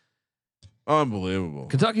 right? Unbelievable.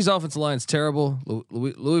 Kentucky's offensive line is terrible.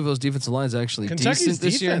 Louisville's defensive line is actually decent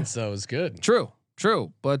this year. Defense though is good. True,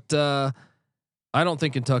 but I don't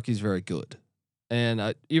think Kentucky's very good.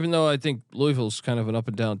 And even though I think Louisville's kind of an up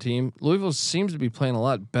and down team, Louisville seems to be playing a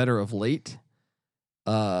lot better of late.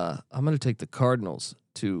 I'm going to take the Cardinals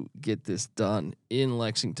to get this done in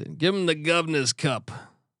Lexington. Give them the Governor's Cup.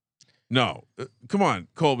 No, come on,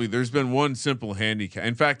 Colby. There's been one simple handicap.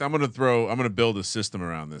 In fact, I'm going to build a system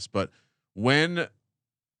around this. But when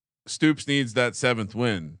Stoops needs that 7th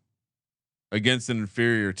win against an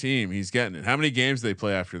inferior team, he's getting it. How many games do they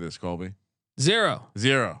play after this, Colby? 0.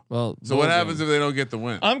 Well, so what happens if they don't get the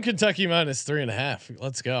win? I'm Kentucky minus 3.5.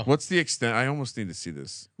 Let's go. What's the extent? I almost need to see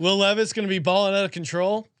this. Will Levis going to be balling out of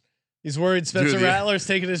control? He's worried Spencer Rattler's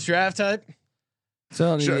taking his draft type.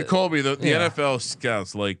 Colby, the NFL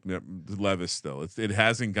scouts like Levis still. It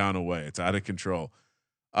hasn't gone away. It's out of control.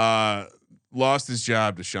 Lost his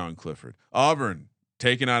job to Sean Clifford. Auburn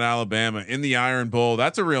taking out Alabama in the Iron Bowl.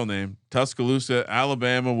 That's a real name. Tuscaloosa,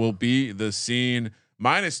 Alabama will be the scene.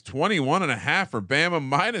 Minus 21.5 for Bama.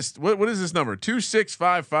 Minus what is this number?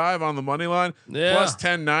 2655 on the money line. Yeah. Plus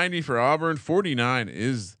 1090 for Auburn. 49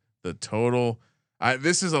 is the total.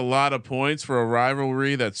 This is a lot of points for a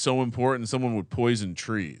rivalry that's so important. Someone would poison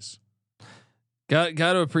trees. Got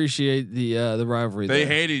to appreciate the rivalry. They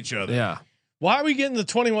hate each other. Yeah. Why are we getting the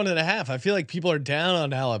 21.5? I feel like people are down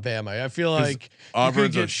on Alabama. I feel like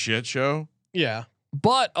Auburn's a shit show. Yeah.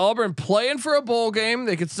 But Auburn playing for a bowl game.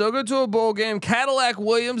 They could still go to a bowl game. Cadillac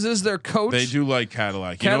Williams is their coach. They do like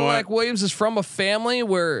Cadillac. Cadillac Williams is from a family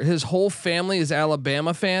where his whole family is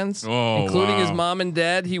Alabama fans, including his mom and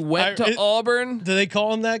dad. He went to Auburn. Do they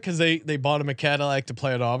call him that because they bought him a Cadillac to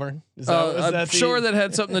play at Auburn? I'm sure that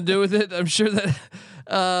had something to do with it. I'm sure that.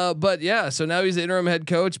 But yeah, so now he's the interim head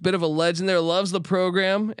coach. Bit of a legend there. Loves the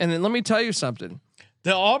program. And then let me tell you something.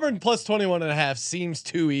 The Auburn plus 21.5 seems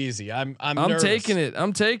too easy. I'm taking it.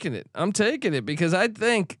 I'm taking it because I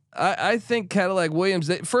think Cadillac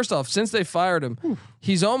Williams. First off, since they fired him,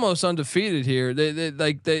 he's almost undefeated here.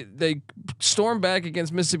 They stormed back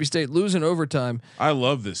against Mississippi State, losing overtime. I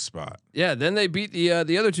love this spot. Yeah, then they beat the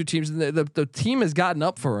other two teams, and the team has gotten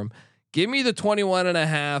up for him. Give me the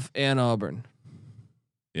 21.5 and Auburn.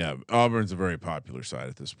 Yeah, Auburn's a very popular side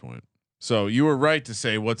at this point. So you were right to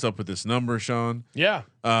say what's up with this number, Sean. Yeah.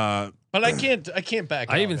 But I can't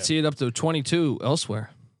back. I even see it up to 22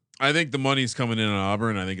 elsewhere. I think the money's coming in on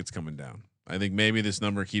Auburn. I think it's coming down. I think maybe this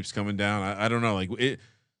number keeps coming down. I don't know.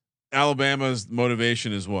 Alabama's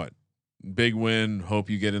motivation is what? Big win. Hope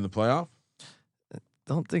you get in the playoff.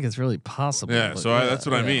 Don't think it's really possible. Yeah. So that's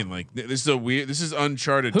what I mean. Like this is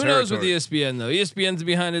uncharted. Who knows with ESPN though? ESPN's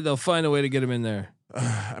behind it. They'll find a way to get him in there.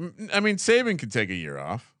 I mean, Saban could take a year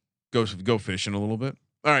off. Go fishing a little bit.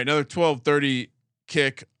 All right, another 12:30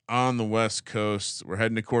 kick on the West Coast. We're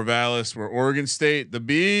heading to Corvallis, where Oregon State, the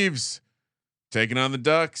Beavs, taking on the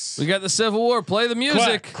Ducks. We got the Civil War. Play the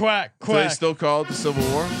music. Quack. Do they still call it the Civil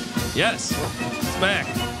War? Yes. It's back.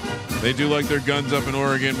 They do like their guns up in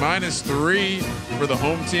Oregon. -3 for the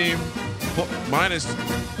home team.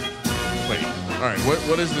 Wait. All right.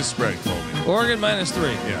 What is the spread, Colby? Oregon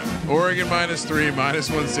 -3. Yeah. Oregon -3,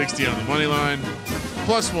 -160 on the money line.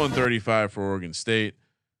 Plus 135 for Oregon State.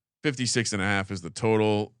 56.5 is the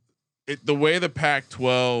total. The way the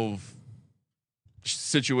Pac-12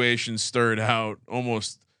 situation stirred out,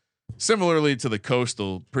 almost similarly to the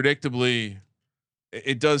Coastal, predictably,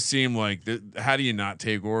 it does seem like how do you not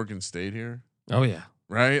take Oregon State here? Oh yeah,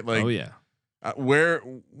 right. Like, oh yeah.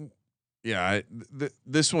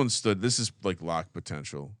 This one stood. This is like lock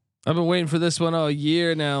potential. I've been waiting for this one all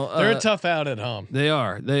year now. They're a tough out at home. They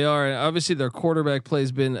are. And obviously their quarterback play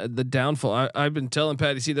has been the downfall. I've been telling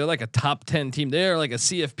Patty, they're like a top 10 team. They're like a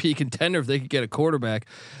CFP contender if they could get a quarterback.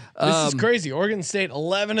 This is crazy. Oregon State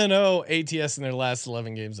 11-0 ATS in their last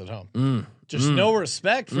 11 games at home. No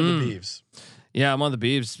respect for the Beavs. Yeah, I'm on the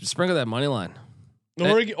Beavs. Sprinkle that money line.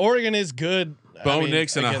 Oregon is good. Bo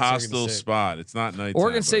Nix in a hostile spot. It's not nice.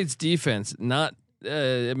 Oregon State's defense, not.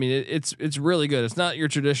 It's really good. It's not your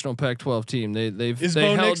traditional Pac-12 team. Is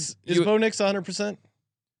Bo Nix 100%?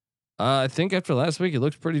 I think after last week, it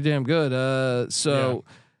looked pretty damn good.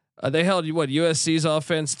 They held USC's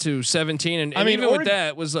offense to 17, and even with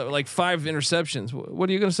that was like 5 interceptions. What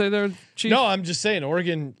are you going to say there, Chief? No, I'm just saying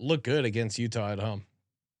Oregon looked good against Utah at home.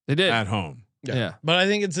 They did at home. Yeah, but I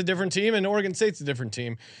think it's a different team, and Oregon State's a different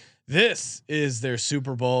team. This is their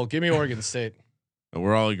Super Bowl. Give me Oregon State.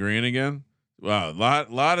 We're all agreeing again. Wow,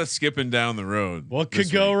 lot of skipping down the road. What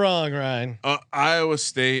could go wrong, Ryan? Iowa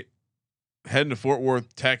State heading to Fort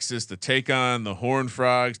Worth, Texas to take on the Horned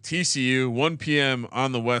Frogs. TCU 1 p.m.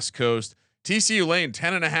 on the West Coast. TCU laying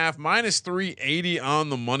 10.5, -380 on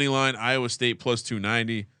the money line. Iowa State plus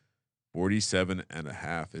 290.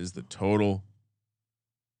 47.5 is the total.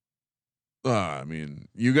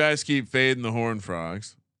 You guys keep fading the Horned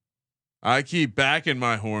Frogs. I keep backing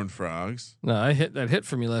my Horned Frogs. No, I hit that hit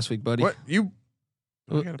from you last week, buddy. What you?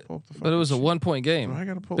 I gotta pull up the but it was a 1-point game. I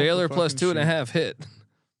gotta pull Baylor plus 2.5 hit.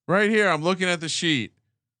 Right here, I'm looking at the sheet.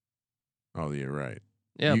 Oh, you're right.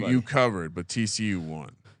 Yeah, you covered, but TCU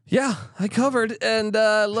won. Yeah, I covered, and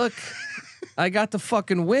look, I got the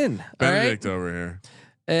fucking win. Benedict all right? over here.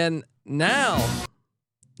 And now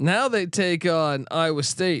they take on Iowa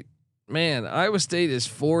State. Man, Iowa State is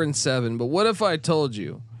 4-7. But what if I told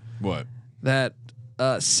you What? that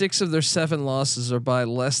 6 of their 7 losses are by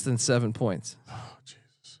less than 7 points? Oh,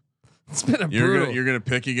 Jesus! It's been a brutal. You're gonna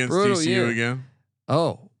pick against brutal TCU year. again?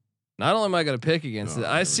 Oh, not only am I going to pick against it,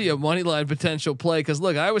 I see a money line potential play because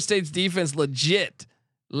look, Iowa State's defense legit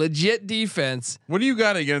defense. What do you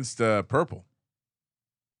got against Purple?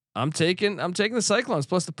 I'm taking the Cyclones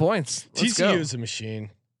plus the points. Let's TCU go. is a machine,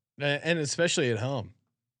 and especially at home.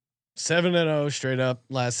 7-0 straight up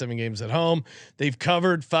last 7 games at home. They've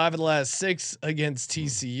covered 5 of the last 6 against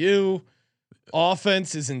TCU.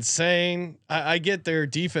 Offense is insane. I get their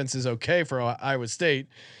defense is okay for Iowa State.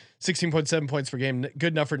 16.7 points per game,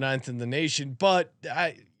 good enough for 9th in the nation. But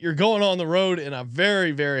you're going on the road in a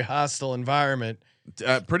very, very hostile environment.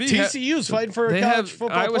 TCU's fighting for a college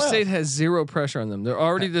football Iowa playoff. State has zero pressure on them. They're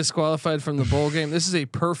already disqualified from the bowl game. This is a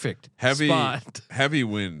perfect spot. Heavy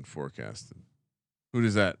wind forecasted. Who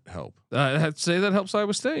does that help? I have to say that helps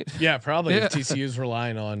Iowa State. Yeah, probably Yeah. if TCU's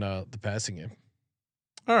relying on the passing game.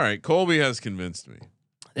 All right, Colby has convinced me.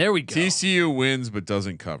 There we go. TCU wins but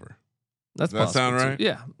doesn't cover. That's Does that possible sound too.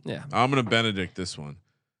 right? Yeah. I'm gonna Benedict this one.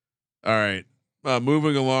 All right,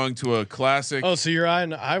 moving along to a classic. Oh, so you're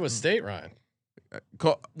on Iowa State, Ryan?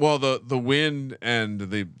 Well, the win and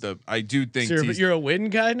the I do think So you're a win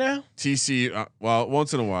guy now. TCU. Well,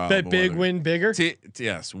 once in a while, Bet big, win bigger.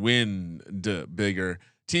 Yes, win bigger.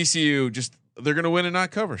 TCU just they're gonna win and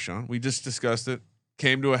not cover. Sean, we just discussed it.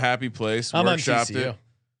 Came to a happy place. I'm on Workshopped TCU. it.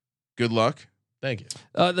 Good luck. Thank you.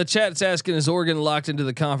 The chat's asking, is Oregon locked into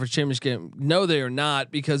the conference championship game? No, they are not,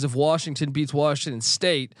 because if Washington beats Washington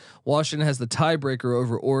State, Washington has the tiebreaker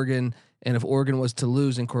over Oregon. And if Oregon was to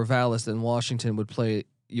lose in Corvallis, then Washington would play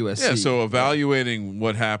USC. Yeah. So evaluating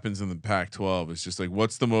what happens in the Pac-12 is just like,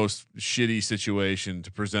 what's the most shitty situation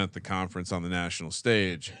to present the conference on the national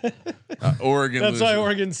stage? Oregon. That's loses. why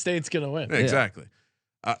Oregon State's gonna win. Exactly.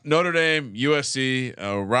 Notre Dame, USC,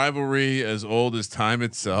 a rivalry as old as time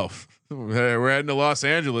itself. We're heading to Los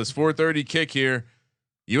Angeles. 4:30 kick here.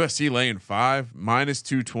 USC laying 5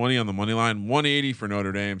 -220 on the money line. 180 for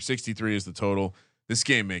Notre Dame. 63 is the total. This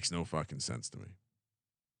game makes no fucking sense to me.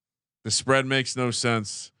 The spread makes no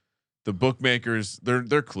sense. The bookmakers, they're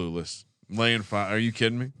clueless. Laying 5. Are you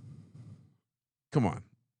kidding me? Come on.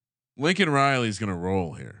 Lincoln Riley's gonna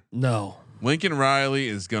roll here. No. Lincoln Riley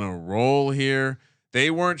is gonna roll here. They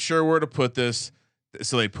weren't sure where to put this,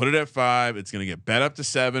 so they put it at 5. It's gonna get bet up to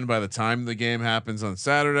 7 by the time the game happens on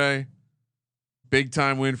Saturday. Big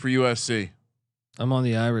time win for USC. I'm on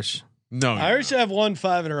the Irish. No, Irish have won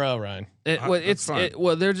 5 in a row, Ryan.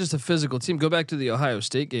 They're just a physical team. Go back to the Ohio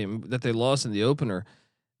State game that they lost in the opener.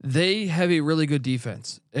 They have a really good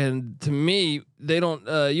defense, and to me, they don't.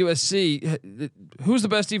 USC, who's the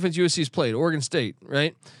best defense USC's played? Oregon State,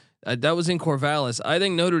 right? That was in Corvallis. I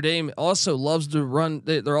think Notre Dame also loves to run.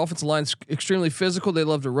 Their offensive line's extremely physical. They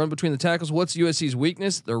love to run between the tackles. What's USC's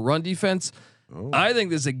weakness? Their run defense. Oh. I think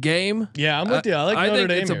this is a game. Yeah, I'm with you. I like Notre think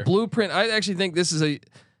Dame it's here. a blueprint. I actually think this is a.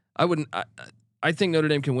 I wouldn't. I think Notre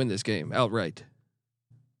Dame can win this game outright.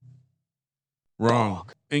 Wrong.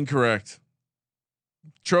 Incorrect.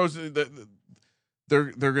 Trojan,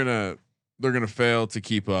 they're gonna fail to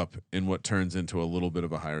keep up in what turns into a little bit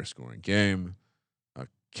of a higher scoring game.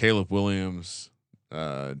 Caleb Williams,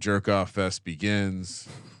 jerk off fest begins,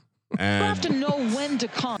 and You have to know when to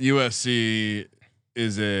come. USC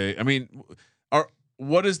is a. I mean,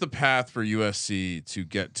 what is the path for USC to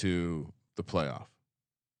get to the playoff?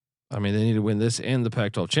 I mean, they need to win this and the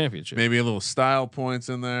Pac-12 championship. Maybe a little style points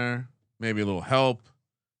in there. Maybe a little help.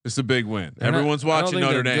 It's a big win. They're Everyone's not, watching I don't think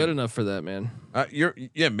Notre they're Dame. good enough for that, man.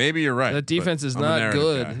 Maybe you're right. That defense is I'm a not narrative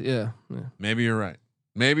good. guy. Yeah. Maybe you're right.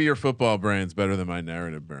 Maybe your football brain's better than my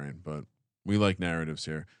narrative brain, but we like narratives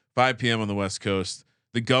here. 5 p.m. on the West Coast.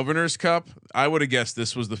 The Governor's Cup. I would have guessed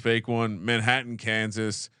this was the fake one. Manhattan,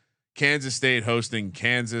 Kansas. Kansas State hosting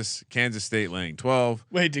Kansas. Kansas State laying 12.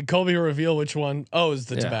 Wait, did Colby reveal which one? Oh, it's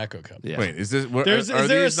the Tobacco Cup. Yeah. Wait, is this? What, Is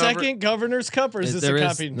there a second Governor's Cup, or is this There a is-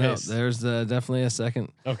 copy and no, paste? there's definitely a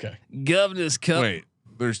second Okay. Governor's Cup. Wait,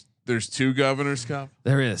 there's 2 Governor's Cup.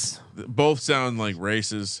 There is. Both sound like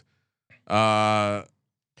races.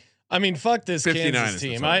 I mean, fuck this 59 Kansas is the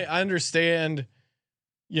team. total. I understand.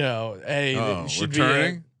 You know, hey, Oh, it should we're be.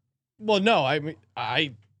 turning? Well, no, I mean,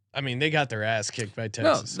 I I mean, they got their ass kicked by No,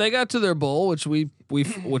 Texas. they got to their bowl, which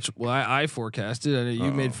I forecasted. I know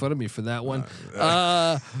you made fun of me for that one.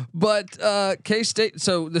 But K-State.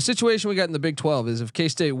 So the situation we got in the Big 12 is if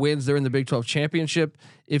K-State wins, they're in the Big 12 championship.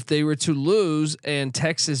 If they were to lose and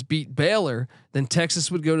Texas beat Baylor, then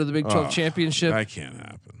Texas would go to the Big 12 championship. That can't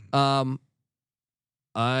happen.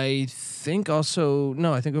 I think also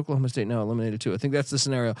no. I think Oklahoma State now eliminated too. I think that's the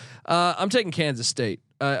scenario. I'm taking Kansas State.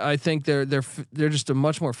 I think they're just a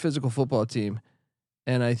much more physical football team,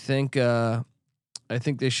 and I think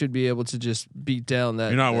they should be able to just beat down that.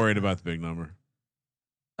 You're not worried about the big number.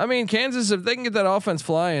 I mean, Kansas, if they can get that offense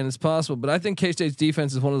flying, it's possible. But I think K-State's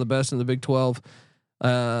defense is one of the best in the Big 12.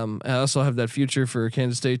 I also have that future for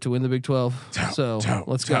Kansas State to win the Big 12.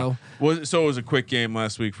 Let's go. So it was a quick game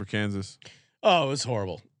last week for Kansas. Oh, it was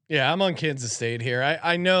horrible. Yeah, I'm on Kansas State here.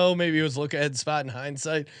 I know maybe it was look ahead spot in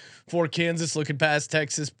hindsight for Kansas looking past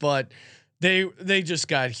Texas, but they just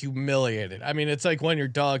got humiliated. I mean, it's like when your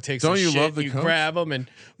dog takes a shit, you grab him and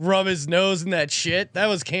rub his nose in that shit. That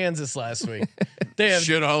was Kansas last week. They have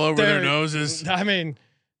shit all over their noses. I mean,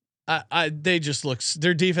 they just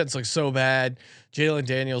their defense looks so bad. Jalen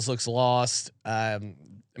Daniels looks lost.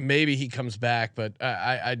 Maybe he comes back, but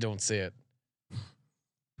I don't see it.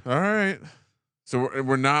 All right. So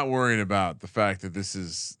we're not worrying about the fact that this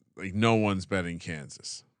is like no one's betting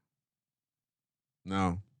Kansas.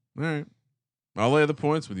 No. All right. I'll lay the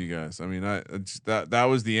points with you guys. I mean, that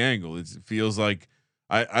was the angle. It feels like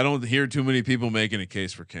I don't hear too many people making a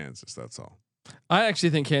case for Kansas. That's all. I actually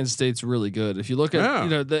think Kansas State's really good. If you look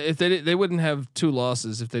at if they wouldn't have 2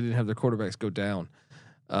 losses if they didn't have their quarterbacks go down.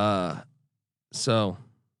 So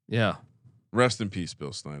yeah. Rest in peace,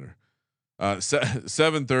 Bill Snyder.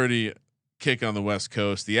 7:30 kick on the West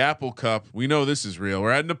Coast. The Apple Cup. We know this is real.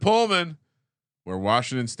 We're heading to Pullman, where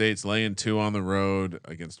Washington State's laying 2 on the road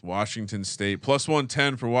against Washington State. Plus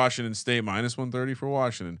 110 for Washington State. Minus 130 for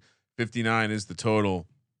Washington. 59 is the total.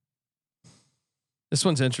 This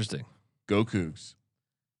one's interesting. Go Cougs.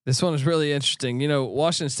 This one is really interesting. You know,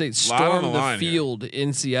 Washington State stormed the field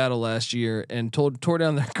in Seattle last year and tore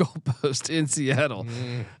down their goalpost in Seattle.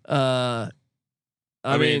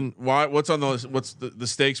 I mean, why? What's on the list? What's the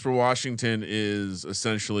stakes for Washington is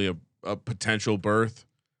essentially a potential berth.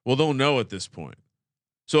 Well, they'll know at this point.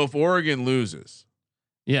 So if Oregon loses,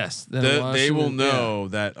 yes, then they will know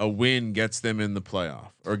that a win gets them in the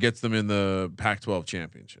playoff or gets them in the Pac-12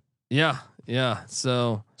 championship. Yeah.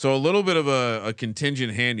 So a little bit of a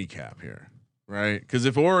contingent handicap here, right? Because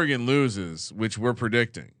if Oregon loses, which we're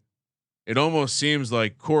predicting, it almost seems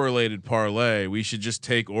like correlated parlay. We should just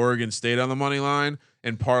take Oregon State on the money line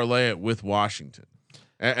and parlay it with Washington.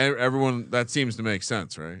 Everyone, that seems to make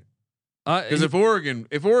sense, right? Because if Oregon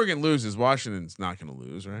loses, Washington's not going to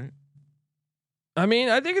lose, right? I mean,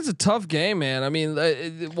 I think it's a tough game, man. I mean,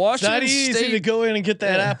 Washington it's not easy State, to go in and get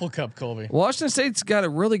that Apple Cup, Colby. Washington State's got a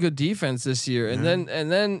really good defense this year, and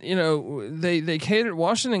then you know they cater.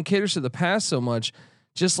 Washington caters to the pass so much,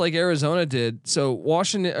 just like Arizona did. So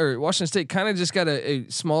Washington State kind of just got a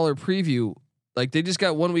smaller preview. Like they just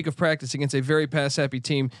got 1 week of practice against a very pass happy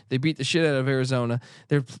team. They beat the shit out of Arizona.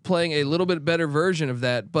 They're playing a little bit better version of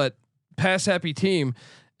that, but pass happy team.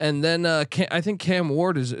 And then I think Cam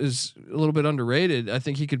Ward is a little bit underrated. I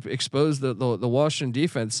think he could expose the Washington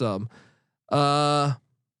defense some.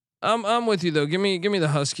 I'm with you though. Give me the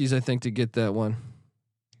Huskies. I think to get that one.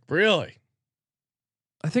 Really?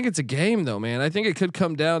 I think it's a game though, man. I think it could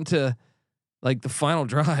come down to like the final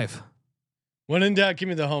drive. When in doubt, give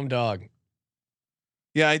me the home dog.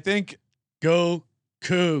 Yeah, I think go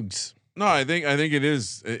Cougs. No, I think it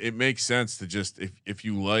is. It makes sense to just if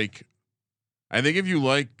you like. I think if you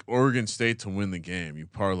like Oregon State to win the game, you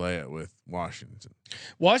parlay it with Washington.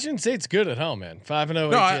 Washington State's good at home, man. 5-0. No,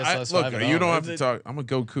 look, you don't have to talk. I'm a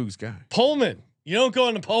go Cougs guy. Pullman. You don't go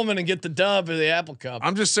into Pullman and get the dub of the Apple Cup.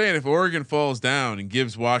 I'm just saying, if Oregon falls down and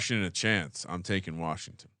gives Washington a chance, I'm taking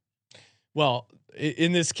Washington. Well,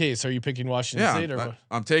 in this case, are you picking Washington State or?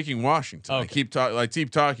 I'm taking Washington. Okay. I keep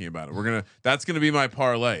talking about it. That's gonna be my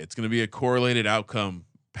parlay. It's gonna be a correlated outcome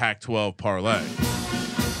Pac-12 parlay.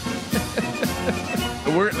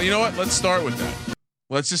 You know what? Let's start with that.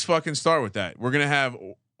 Let's just fucking start with that. We're gonna have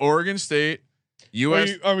Oregon State,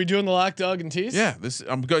 US. Are we doing the lock dog and tease? Yeah,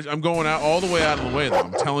 I'm going out all the way out of the way though.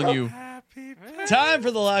 I'm telling you. Time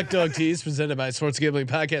for the lock dog tease presented by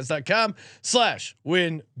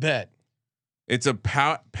sportsgamblingpodcast.com/winbet. It's a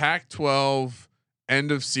Pac-12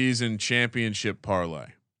 end of season championship parlay.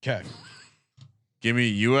 Okay. Give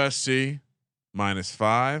me USC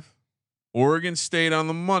 -5, Oregon State on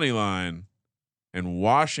the money line, and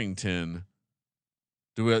Washington.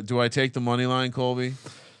 Do I take the money line, Colby?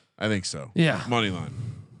 I think so. Yeah, money line.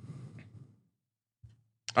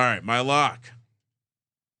 All right, my lock.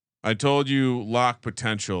 I told you lock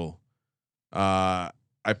potential. I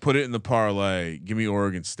put it in the parlay. Give me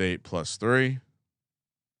Oregon State +3.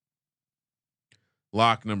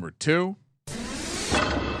 Lock number 2.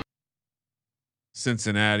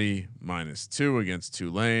 Cincinnati -2 against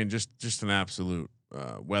Tulane. Just an absolute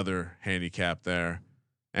weather handicap there.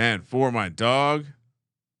 And for my dog,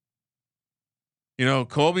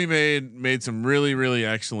 Colby made some really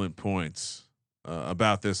excellent points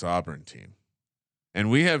about this Auburn team. And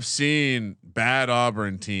we have seen bad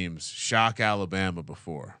Auburn teams shock Alabama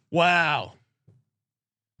before. Wow.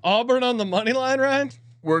 Auburn on the money line, Ryan?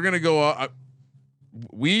 We're going to go.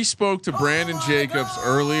 We spoke to Brandon Jacobs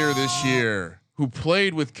earlier this year, who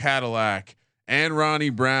played with Cadillac and Ronnie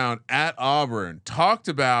Brown at Auburn, talked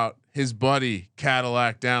about his buddy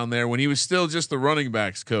Cadillac down there when he was still just the running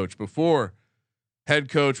backs coach before head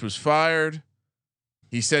coach was fired.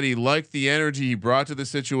 He said he liked the energy he brought to the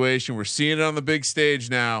situation. We're seeing it on the big stage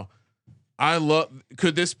now.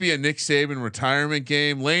 Could this be a Nick Saban retirement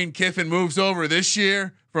game? Lane Kiffin moves over this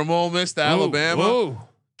year from Ole Miss to Alabama. Whoa.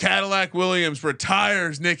 Cadillac Williams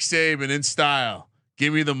retires Nick Saban in style.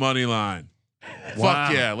 Give me the money line. Wow.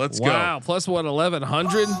 Fuck yeah, let's go. Wow, plus what,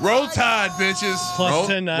 1100? Roll Tide, bitches. Plus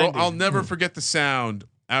 1090. I'll never forget the sound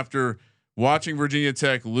after watching Virginia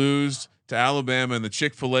Tech lose to Alabama in the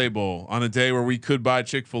Chick-fil-A Bowl on a day where we could buy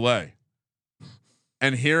Chick-fil-A,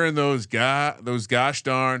 and hearing those gosh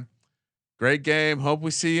darn great game. Hope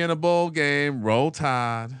we see you in a bowl game. Roll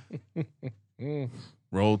Tide.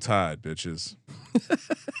 Roll Tide, bitches.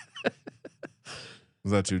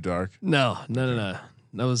 Was that too dark? No.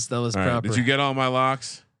 That was All proper. right. Did you get all my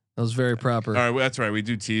locks? That was very proper. All right, that's right. We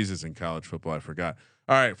do teases in college football. I forgot.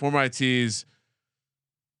 All right, for my tease,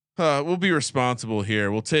 we'll be responsible here.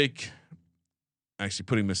 We'll take. Actually,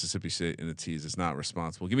 putting Mississippi State in a tease is not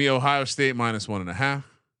responsible. Give me Ohio State -1.5.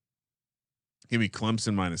 Give me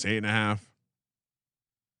Clemson -8.5,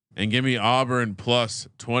 and give me Auburn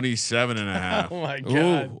 +27.5. Oh my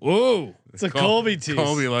god! Ooh. It's a Colby tease.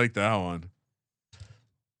 Colby liked that one.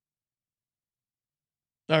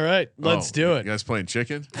 All right, let's do it. You guys playing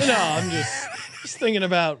chicken? No, I'm just thinking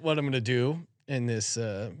about what I'm going to do in this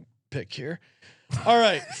pick here. All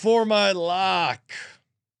right, for my lock.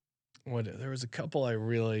 There was a couple I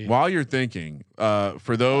really. While you're thinking,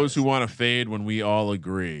 for those who want to fade when we all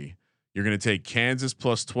agree, you're going to take Kansas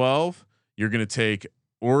 +12. You're going to take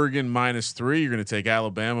Oregon -3. You're going to take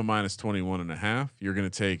Alabama -21.5. You're going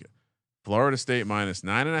to take Florida State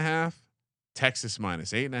 -9.5. Texas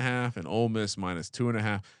 -8.5, and Ole Miss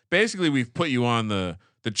 -2.5. Basically, we've put you on the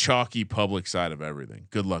chalky public side of everything.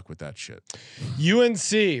 Good luck with that shit.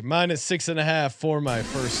 UNC -6.5 for my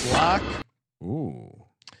first lock. Ooh.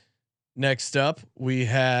 Next up, we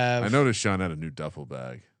have. I noticed Sean had a new duffel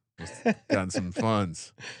bag. Gotten some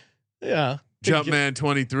funds. Yeah. Jumpman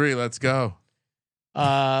 23. Let's go.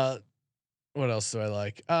 What else do I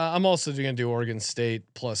like? I'm also going to do Oregon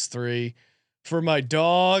State +3 for my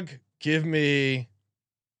dog. Give me.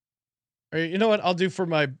 Or you know what? I'll do for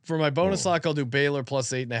my bonus lock. I'll do Baylor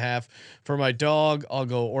 +8.5. For my dog, I'll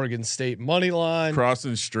go Oregon State money line.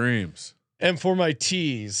 Crossing streams. And for my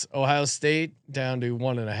tease, Ohio State down to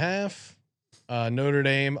 1.5. Notre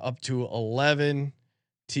Dame up to 11.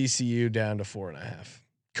 TCU down to 4.5.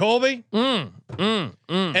 Colby.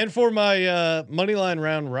 And for my money line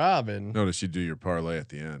round robin. Notice you do your parlay at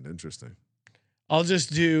the end. Interesting. I'll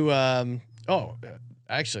just do.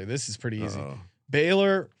 Actually, this is pretty easy. Uh-oh.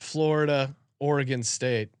 Baylor, Florida, Oregon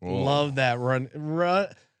State. Whoa. Love that round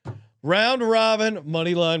robin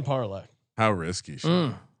money line parlay. How risky?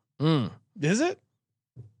 Sean. Is it?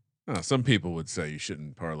 Oh, some people would say you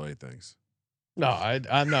shouldn't parlay things. No,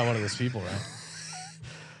 I'm not one of those people, right?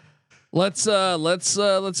 Let's have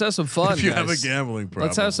some fun. If you guys. have a gambling problem,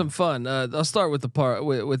 let's have some fun. I'll start with the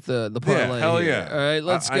the parlay. hell here. yeah. All right,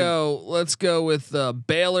 let's go. Let's go with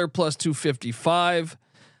Baylor +255.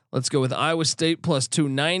 Let's go with Iowa State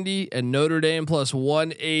 +290 and Notre Dame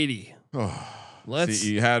 +180. Let's.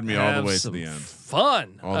 See, you had me all the way to the end.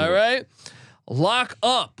 Fun. All right. Lock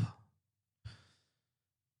up.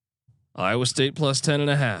 Iowa State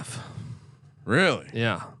 +10.5. Really?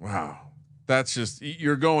 Yeah. Wow. That's just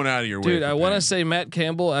you're going out of your way. Dude, I want to say Matt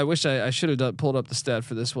Campbell. I wish I should have pulled up the stat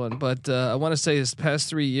for this one, but I want to say his past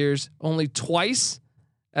 3 years, only twice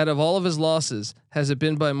out of all of his losses has it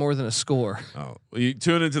been by more than a score. Oh, well, you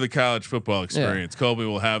tune into the college football experience. Yeah. Colby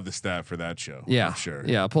will have the stat for that show. Yeah, I'm sure.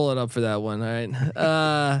 Yeah, I'll pull it up for that one. All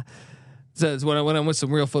right. So when I'm with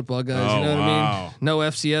some real football guys, you know what I mean? No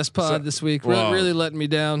FCS pod this week. Really letting me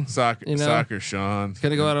down. Soccer, you know? Soccer, Sean.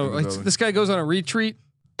 Gonna go out. This guy goes on a retreat.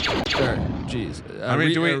 All Jeez. I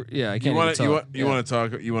mean, do we? I can't. You want to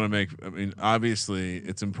talk? You want to make? I mean, obviously,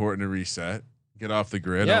 it's important to reset, get off the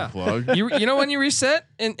grid, Yeah. unplug. you know when you reset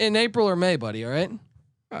in April or May, buddy. All right.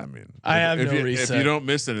 I mean, I have no reset. If you don't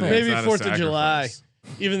miss anything, Maybe it's not 4th of July.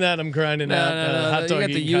 Even that I'm grinding out. Hot dog you got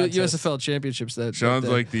eating the contest. USFL championships. Sounds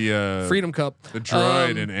like the Freedom Cup. the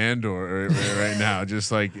droid in Andor right now,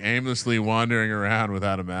 just like aimlessly wandering around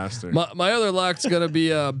without a master. My other lock's gonna be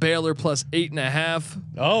Baylor plus 8.5.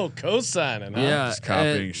 Oh, co-signing. Huh? Yeah, Just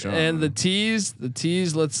copying Sean. and the tees.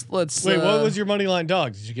 Let's. Wait, what was your money line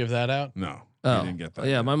dog? Did you give that out? No, Oh, you didn't get that.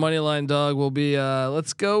 yeah. My money line dog will be.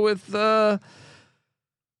 Let's go with. I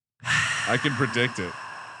can predict it.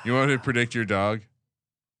 You want me to predict your dog?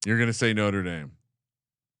 You're gonna say Notre Dame.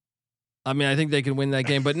 I mean, I think they can win that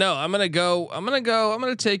game, but no, I'm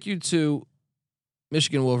gonna take you to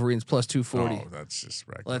Michigan Wolverines plus 240. Oh, that's just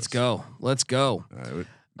reckless. Let's go.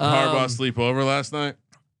 Harbaugh sleep over last night.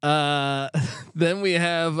 Then we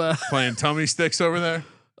have Playing tummy sticks over there.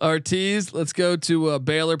 our tees. Let's go to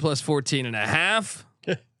Baylor plus 14.5.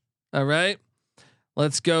 All right.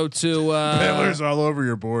 Let's go to Baylor's all over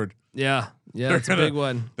your board. Yeah, that's a big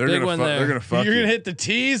one. They're big gonna one fuck. there. They're gonna fuck. You're you. gonna hit the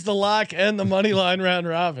tees, the lock, and the money line round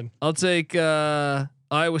robin. I'll take Iowa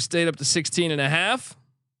State up to 16.5.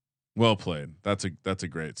 Well played. That's a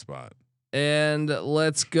great spot. And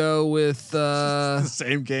let's go with The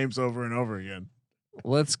same games over and over again.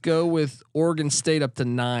 let's go with Oregon State up to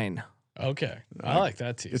 9. Okay, I like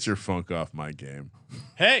that tease. Get your funk off my game.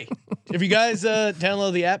 Hey, if you guys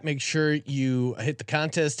download the app, make sure you hit the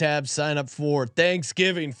contest tab, sign up for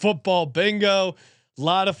Thanksgiving football bingo. A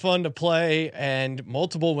lot of fun to play and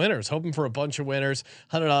multiple winners. Hoping for a bunch of winners.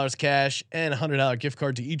 $100 cash and $100 gift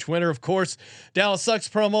card to each winner. Of course, Dallas Sucks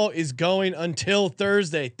promo is going until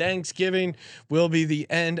Thursday. Thanksgiving will be the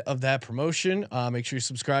end of that promotion. Make sure you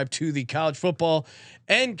subscribe to the college football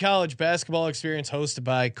and college basketball experience hosted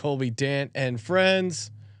by Colby Dant and friends.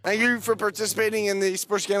 Thank you for participating in the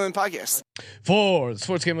Sports Gambling Podcast. For the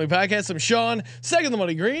Sports Gambling Podcast, I'm Sean, second the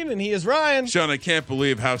money green, and he is Ryan. Sean, I can't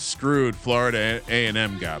believe how screwed Florida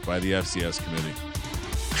A&M got by the FCS committee.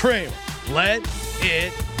 Kramer, let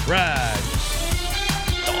it ride.